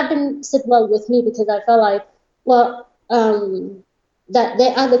didn't sit well with me, because I felt like, well, that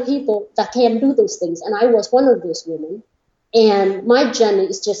there are other people that can do those things. And I was one of those women. And my journey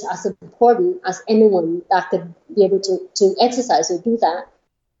is just as important as anyone that could be able to exercise or do that.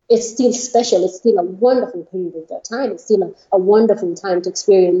 It's still special. It's still a wonderful period of their time. It's still a wonderful time to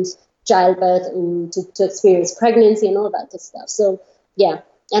experience childbirth and to experience pregnancy and all that good stuff. So, yeah.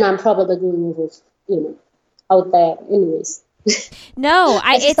 And I'm probably going over, out there anyways. No,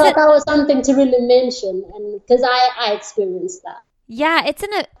 I just thought that was something to really mention, and because I experienced that. Yeah, it's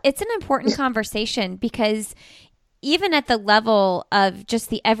an important conversation, because even at the level of just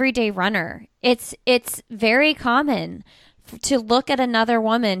the everyday runner, it's very common to look at another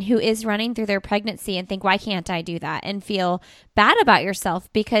woman who is running through their pregnancy and think, why can't I do that? And feel bad about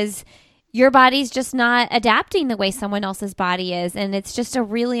yourself, because your body's just not adapting the way someone else's body is. And it's just a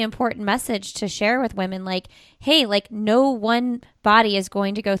really important message to share with women, like, hey, like, no one body is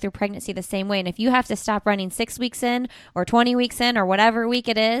going to go through pregnancy the same way. And if you have to stop running 6 weeks in or 20 weeks in or whatever week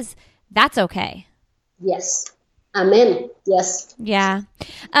it is, that's okay. Yes. Amen. Yes. Yeah.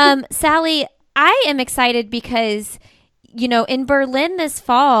 Sally, I am excited because, in Berlin this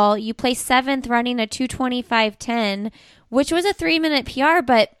fall, you placed 7th running a 2:25:10, which was a 3-minute PR.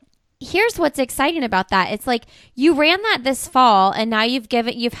 But here's what's exciting about that. It's like you ran that this fall, and now you've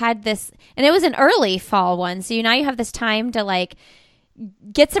had this, and it was an early fall one. So now you have this time to like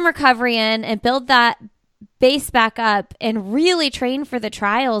get some recovery in and build that base back up and really train for the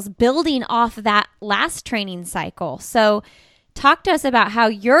trials, building off that last training cycle. So talk to us about how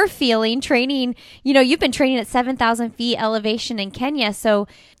you're feeling training. You've been training at 7,000 feet elevation in Kenya. So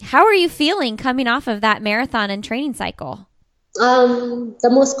how are you feeling coming off of that marathon and training cycle? The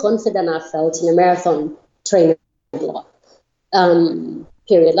most confident I felt in a marathon training block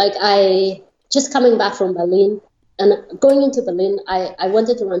period. Like I just coming back from Berlin and going into Berlin, I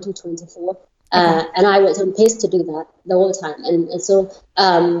wanted to run 2:24. And I was on pace to do that the whole time. And so,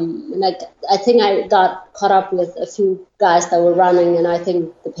 I think I got caught up with a few guys that were running, and I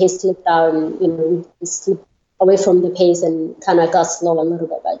think the pace slipped down, we slipped away from the pace and kind of got slow a little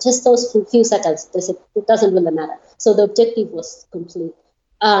bit. But just those few seconds, it doesn't really matter. So the objective was complete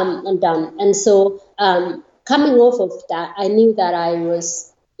and done. And so coming off of that, I knew that I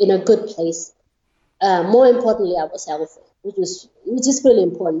was in a good place. More importantly, I was healthy, which is really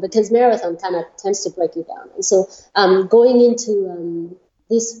important, because marathon kind of tends to break you down. And so going into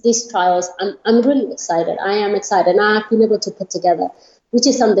these trials, I'm really excited. I am excited. And I've been able to put together, which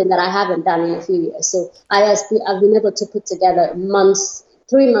is something that I haven't done in a few years. So I've been able to put together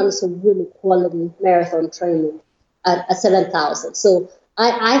 3 months of really quality marathon training at 7,000. So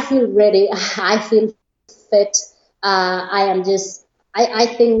I feel ready. I feel fit. I am just, I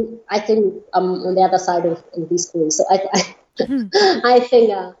think I'm on the other side of this coin. So I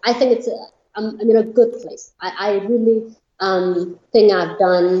think it's I'm in a good place. I really think I've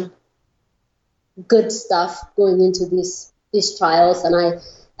done good stuff going into these trials, and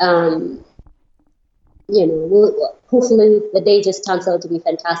hopefully the day just turns out to be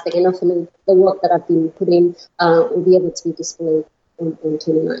fantastic, and hopefully the work that I've been putting will be able to be displayed on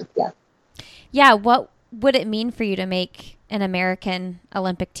 29th. Yeah. Yeah. What would it mean for you to make an American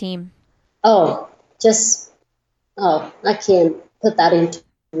Olympic team? I can't put that into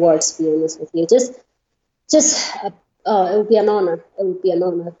words, to be honest with you. It would be an honor. It would be an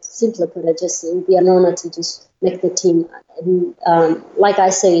honor. Simply put it, it would be an honor to just make the team. And, like I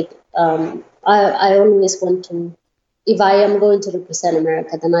said, I always want to, if I am going to represent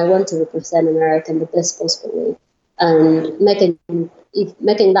America, then I want to represent America in the best possible way. And making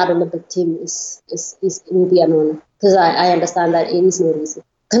that Olympic team will be an honor, because I understand that it is not easy.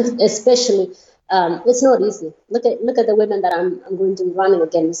 Especially, it's not easy. Look at the women that I'm going to be running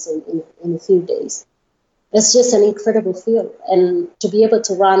against in a few days. It's just an incredible field, and to be able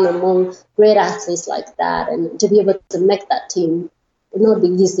to run among great athletes like that, and to be able to make that team would not be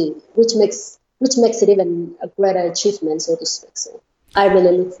easy, which makes it even a greater achievement, so to speak. So I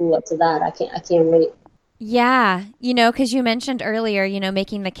really look forward to that. I can't wait. Yeah, because you mentioned earlier,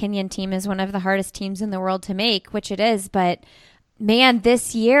 making the Kenyan team is one of the hardest teams in the world to make, which it is. But man,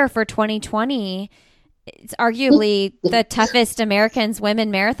 this year for 2020, it's arguably the toughest Americans women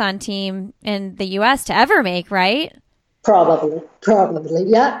marathon team in the U.S. to ever make, right? Probably,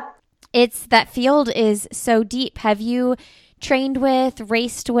 yeah. it's that field is so deep. Have you trained with,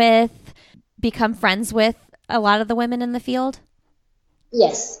 raced with, become friends with a lot of the women in the field?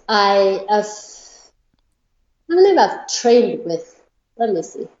 Yes, I have. I believe I've trained with. Let me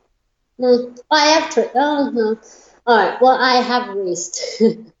see. No, I have trained. Oh no. All right. Well, I have raced.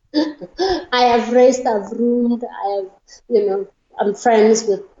 I have raced. I've roomed. I have. I'm friends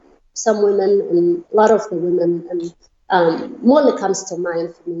with some women and a lot of the women, and Molly comes to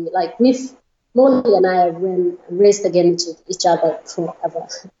mind for me. Like Molly and I have raced against each other forever.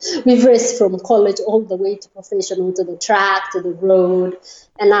 We've raced from college all the way to professional, to the track, to the road,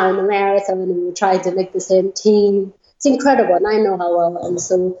 and now in the marathon, and we try to make the same team. It's incredible, and I know how well. And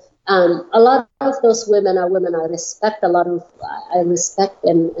so a lot of those women are women I respect. I respect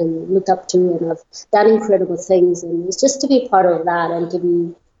and look up to, and have done incredible things. And it's just to be part of that and to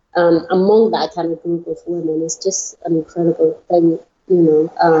be among that kind of group of women is just an incredible thing,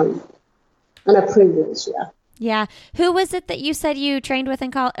 and a privilege. Yeah. Yeah. Who was it that you said you trained with in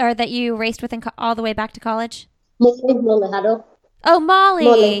college, or that you raced with all the way back to college? Molly Huddle. Oh, Molly.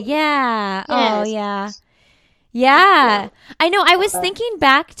 Molly. Yeah. Yes. Oh, yeah. Yeah. I know. I was thinking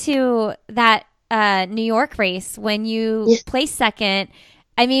back to that New York race when you placed second.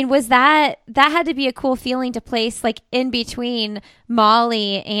 I mean, was that had to be a cool feeling to place like in between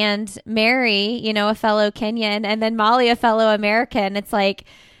Molly and Mary, a fellow Kenyan, and then Molly, a fellow American. It's like,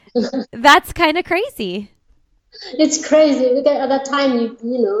 that's kind of crazy. It's crazy because at that time,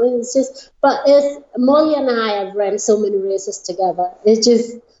 it's just, but Molly and I have ran so many races together. It's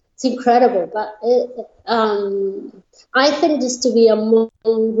incredible. But I think just to be among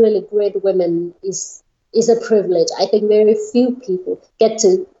really great women is a privilege. I think very few people get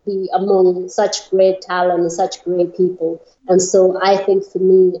to be among such great talent and such great people. And so I think for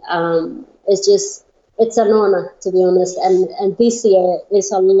me, it's an honor, to be honest. And this year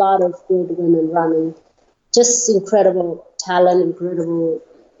is a lot of great women running. Just incredible talent, incredible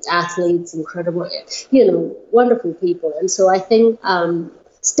athletes, incredible, wonderful people. And so I think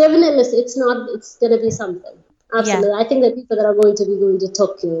it's definitely, it's going to be something. Absolutely. Yeah. I think the people that are going to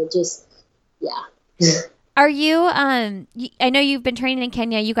Tokyo, Are you, I know you've been training in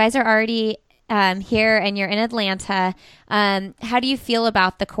Kenya. You guys are already here and you're in Atlanta. How do you feel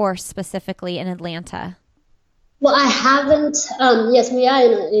about the course specifically in Atlanta? Well, I haven't. Yes, we are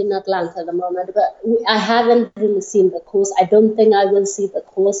in Atlanta at the moment, but I haven't really seen the course. I don't think I will see the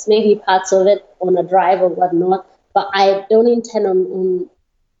course. Maybe parts of it on a drive or whatnot. But I don't intend on.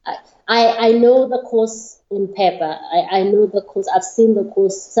 I know the course on paper. I know the course. I've seen the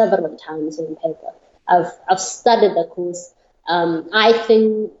course several times on paper. I've studied the course. I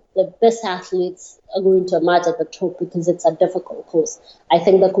think the best athletes are going to emerge at the top because it's a difficult course. I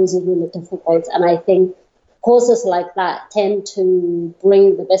think the course is really difficult, and I think courses like that tend to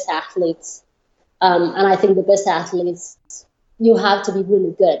bring the best athletes. And I think the best athletes, you have to be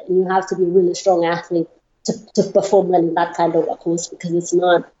really good, and you have to be a really strong athlete to perform well in that kind of a course, because it's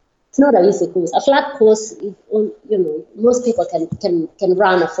not an easy course. A flat course, most people can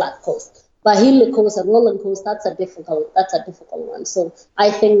run a flat course. But a hilly course, a rolling course, that's a difficult one. So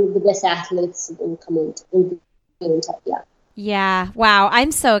I think the best athletes will come will be on top. Yeah. Yeah. Wow.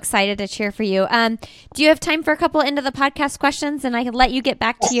 I'm so excited to cheer for you. Do you have time for a couple into the podcast questions, and I can let you get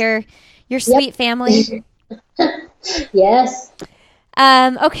back to your sweet family? Yes.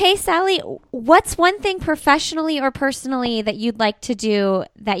 Okay, Sally, what's one thing professionally or personally that you'd like to do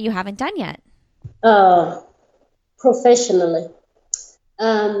that you haven't done yet? Professionally.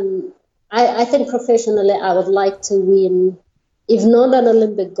 I think professionally I would like to win, if not an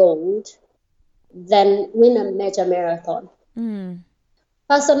Olympic gold, then win a major marathon.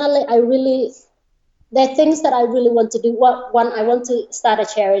 Personally, there are things that I really want to do. One, I want to start a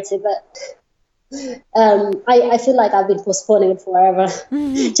charity, but I feel like I've been postponing it forever,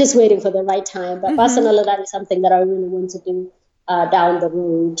 just waiting for the right time. But personally, that is something that I really want to do down the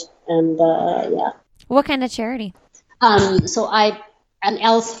road. And yeah. What kind of charity? So an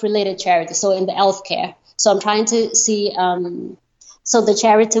health-related charity, so in the healthcare. So I'm trying to see. So the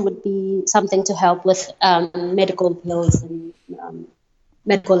charity would be something to help with medical bills and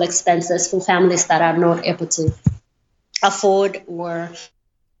medical expenses for families that are not able to afford or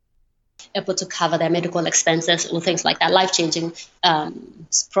able to cover their medical expenses or things like that, life-changing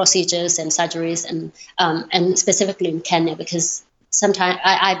procedures and surgeries, and specifically in Kenya, because sometimes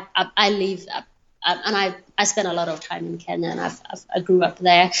I live and I spend a lot of time in Kenya, and I grew up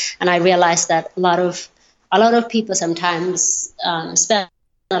there, and I realized that a lot of people sometimes spend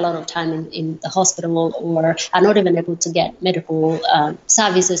a lot of time in the hospital or are not even able to get medical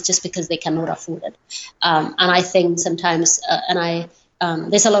services just because they cannot afford it. And I think sometimes, and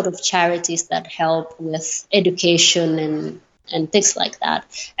there's a lot of charities that help with education and things like that.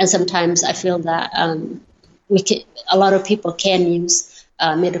 And sometimes I feel that a lot of people can use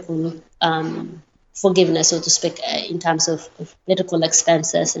medical forgiveness, so to speak, in terms of medical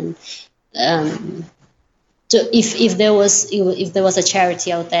expenses. And so if there was a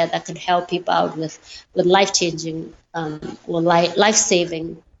charity out there that could help people out with life-changing or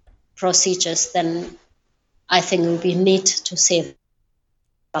life-saving procedures, then I think it would be neat to save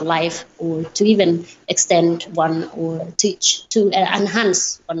a life, or to even extend one, or to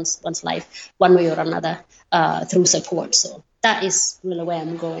enhance one's life one way or another through support. So that is really where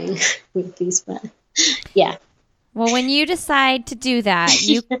I'm going with this. But yeah. Well, when you decide to do that,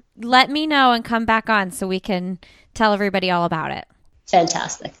 you let me know and come back on so we can tell everybody all about it.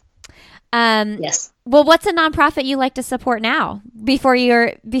 Fantastic. Yes. Well, what's a nonprofit you like to support now before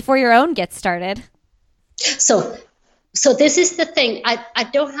your own gets started? So this is the thing. I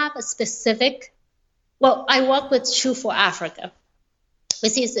don't have a specific. Well, I work with Shoe for Africa,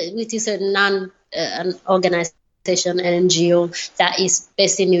 which is an organization, an NGO that is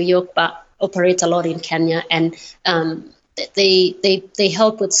based in New York, but operate a lot in Kenya, and they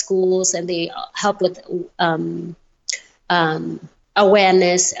help with schools, and they help with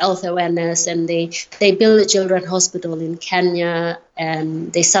awareness, health awareness, and they build a children's hospital in Kenya,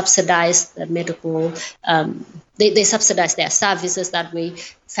 and they subsidize the medical. They subsidize their services. That way,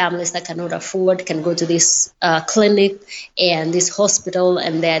 families that cannot afford can go to this clinic and this hospital,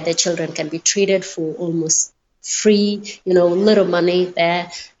 and there their children can be treated for almost free, little money there.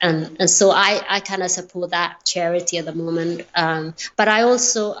 And so I kind of support that charity at the moment. But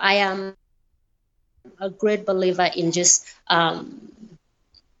I am a great believer in just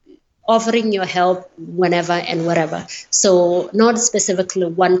offering your help whenever and wherever. So not specifically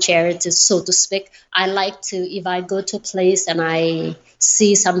one charity, so to speak. I like to, if I go to a place and I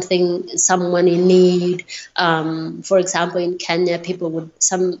see someone in need, for example, in Kenya,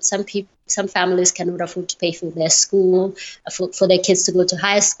 some families cannot afford to pay for their school, for their kids to go to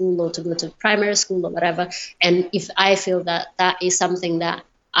high school or to go to primary school or whatever. And if I feel that is something that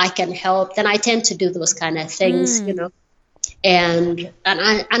I can help, then I tend to do those kind of things, and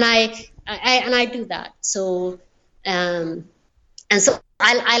I do that. So and so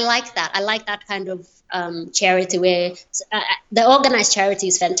I like that. I like that kind of charity where the organized charity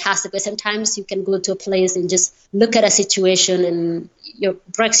is fantastic. But sometimes you can go to a place and just look at a situation and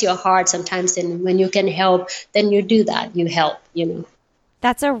it breaks your heart sometimes. And when you can help, then you do that. You help.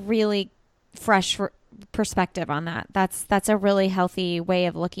 That's a really fresh perspective on that. That's a really healthy way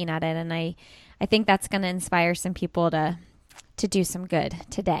of looking at it, and I think that's going to inspire some people to do some good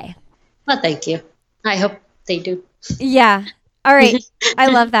today. Well, thank you. I hope they do. Yeah. All right. I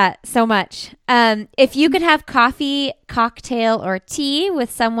love that so much. If you could have coffee, cocktail, or tea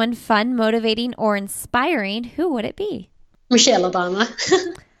with someone fun, motivating, or inspiring, who would it be? Michelle Obama.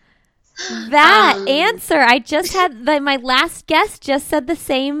 That answer. I just had my last guest just said the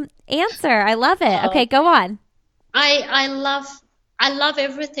same answer. I love it. Okay, go on. I love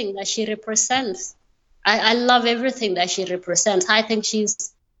everything that she represents. I love everything that she represents. I think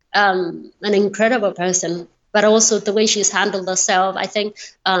she's an incredible person, but also the way she's handled herself. I think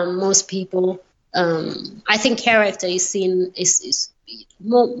most people, I think character is seen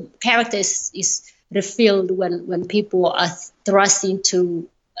more. Character is revealed when people are thrust into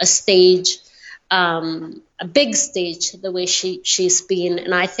a stage, a big stage, the way she's been.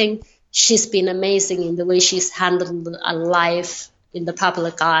 And I think she's been amazing in the way she's handled a life in the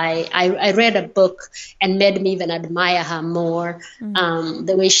public eye. I read a book and made me even admire her more,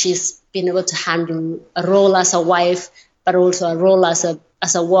 the way she's been able to handle a role as a wife, but also a role as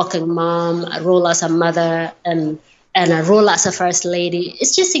a working mom, a role as a mother, and a role as a first lady.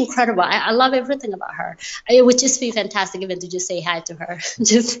 It's just incredible. I love everything about her. It would just be fantastic even to just say hi to her.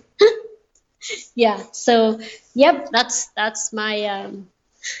 Just yeah. So yep, that's my.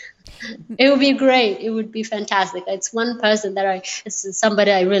 It would be great. It would be fantastic. It's one person it's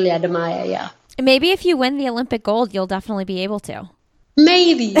somebody I really admire. Yeah. Maybe if you win the Olympic gold, you'll definitely be able to.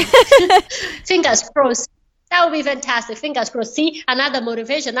 Maybe. Fingers crossed. That would be fantastic. Fingers crossed. See, another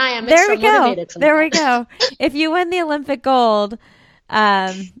motivation. I am extra motivated for that. There we go. If you win the Olympic gold,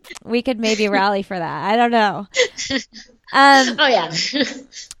 we could maybe rally for that. I don't know. Oh, yeah.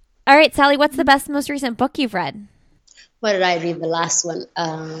 All right, Sally, what's the best, most recent book you've read? What did I read? The last one?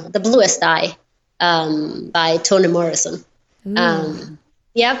 The Bluest Eye by Toni Morrison.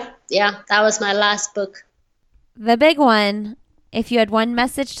 Yeah, that was my last book. The big one. If you had one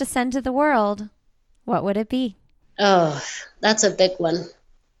message to send to the world, what would it be? Oh, that's a big one.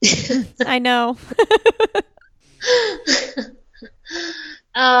 I know.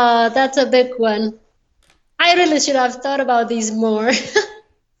 That's a big one. I really should have thought about these more.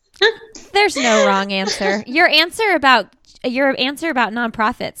 There's no wrong answer. Your answer about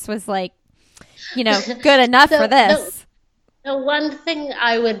nonprofits was like, good enough for this. The one thing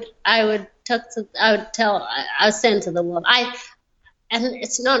I would send to the world. And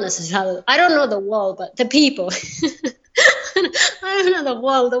it's not necessarily, I don't know the world, but the people. I don't know the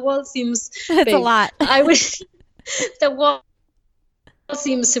world. The world seems It's big. a lot. The world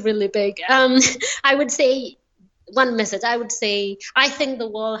seems really big. I would say one message. I would say I think the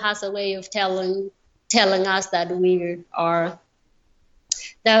world has a way of telling us that we are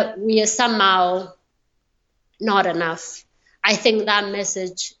somehow not enough. I think that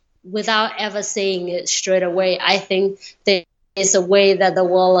message, without ever saying it straight away, I think there is a way that the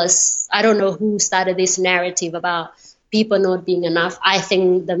world is. I don't know who started this narrative about people not being enough. I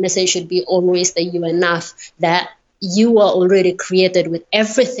think the message should be always that you're enough, that you are already created with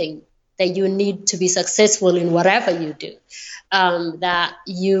everything that you need to be successful in whatever you do. That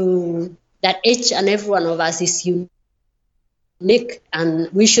each and every one of us is unique,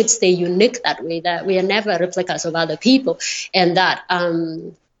 and we should stay unique that way, that we are never replicas of other people, and that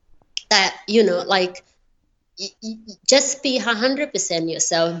just be 100%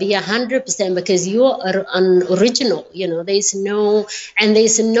 yourself, be 100% because you're an original, there's no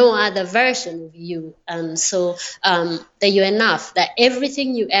other version of you. And so that you're enough, that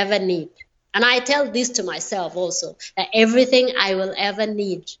everything you ever need, and I tell this to myself also, that everything I will ever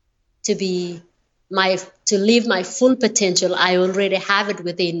need to live my full potential, I already have it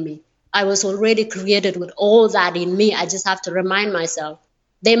within me. I was already created with all that in me. I just have to remind myself.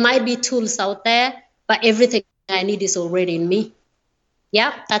 There might be tools out there, but everything I need is already in me.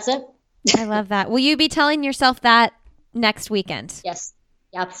 Yeah, that's it. I love that. Will you be telling yourself that next weekend? Yes,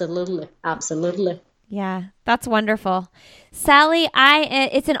 absolutely. Absolutely. Yeah, that's wonderful. Sally,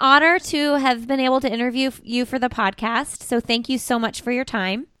 it's an honor to have been able to interview you for the podcast. So thank you so much for your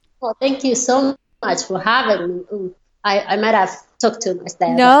time. Well, thank you so much for having me. Ooh, I might have talked too much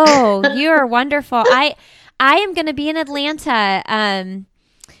there. No, you are wonderful. I am going to be in Atlanta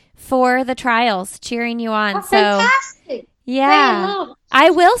for the trials, cheering you on. Oh, fantastic. Yeah, I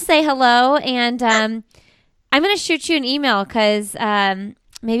will say hello, and I'm going to shoot you an email because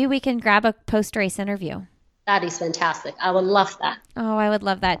maybe we can grab a post-race interview. That is fantastic. I would love that. Oh, I would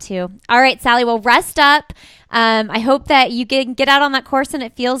love that too. All right, Sally, well, rest up. I hope that you can get out on that course and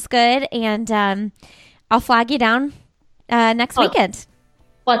it feels good, and I'll flag you down next weekend.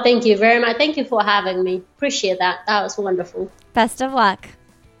 Well, thank you very much. Thank you for having me. Appreciate that. That was wonderful. Best of luck.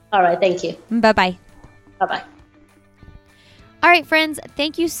 All right, thank you. Bye-bye. Bye-bye. All right, friends,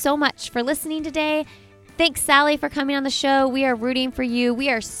 thank you so much for listening today. Thanks, Sally, for coming on the show. We are rooting for you. We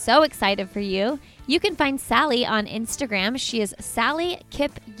are so excited for you. You can find Sally on Instagram. She is Sally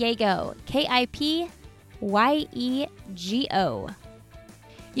Kipyego, Kipyego.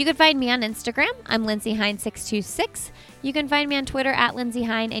 You can find me on Instagram. I'm Lindsay Hein 626. You can find me on Twitter at Lindsay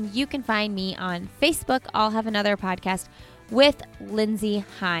Hein, and you can find me on Facebook. I'll have another podcast with Lindsay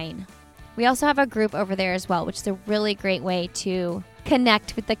Hein. We also have a group over there as well, which is a really great way to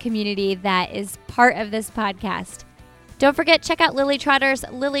connect with the community that is part of this podcast. Don't forget, check out Lily Trotters,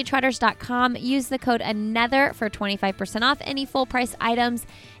 lilytrotters.com. Use the code ANOTHER for 25% off any full price items.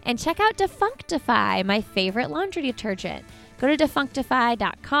 And check out Defunctify, my favorite laundry detergent. Go to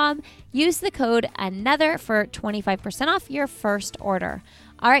defunctify.com. Use the code ANOTHER for 25% off your first order.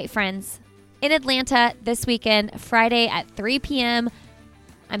 All right, friends. In Atlanta this weekend, Friday at 3 p.m.,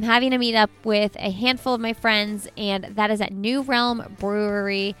 I'm having a meetup with a handful of my friends, and that is at New Realm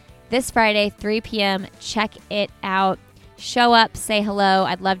Brewery this Friday, 3 p.m. Check it out. Show up, say hello.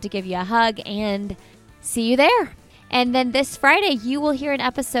 I'd love to give you a hug and see you there. And then this Friday, you will hear an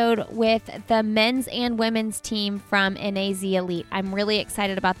episode with the men's and women's team from NAZ Elite. I'm really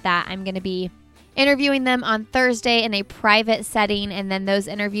excited about that. I'm going to be interviewing them on Thursday in a private setting, and then those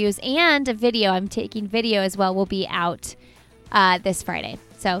interviews and a video, I'm taking video as well, will be out this Friday.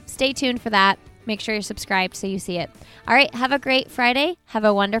 So stay tuned for that. Make sure you're subscribed so you see it. All right, have a great Friday. Have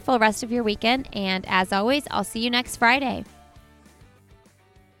a wonderful rest of your weekend. And as always, I'll see you next Friday.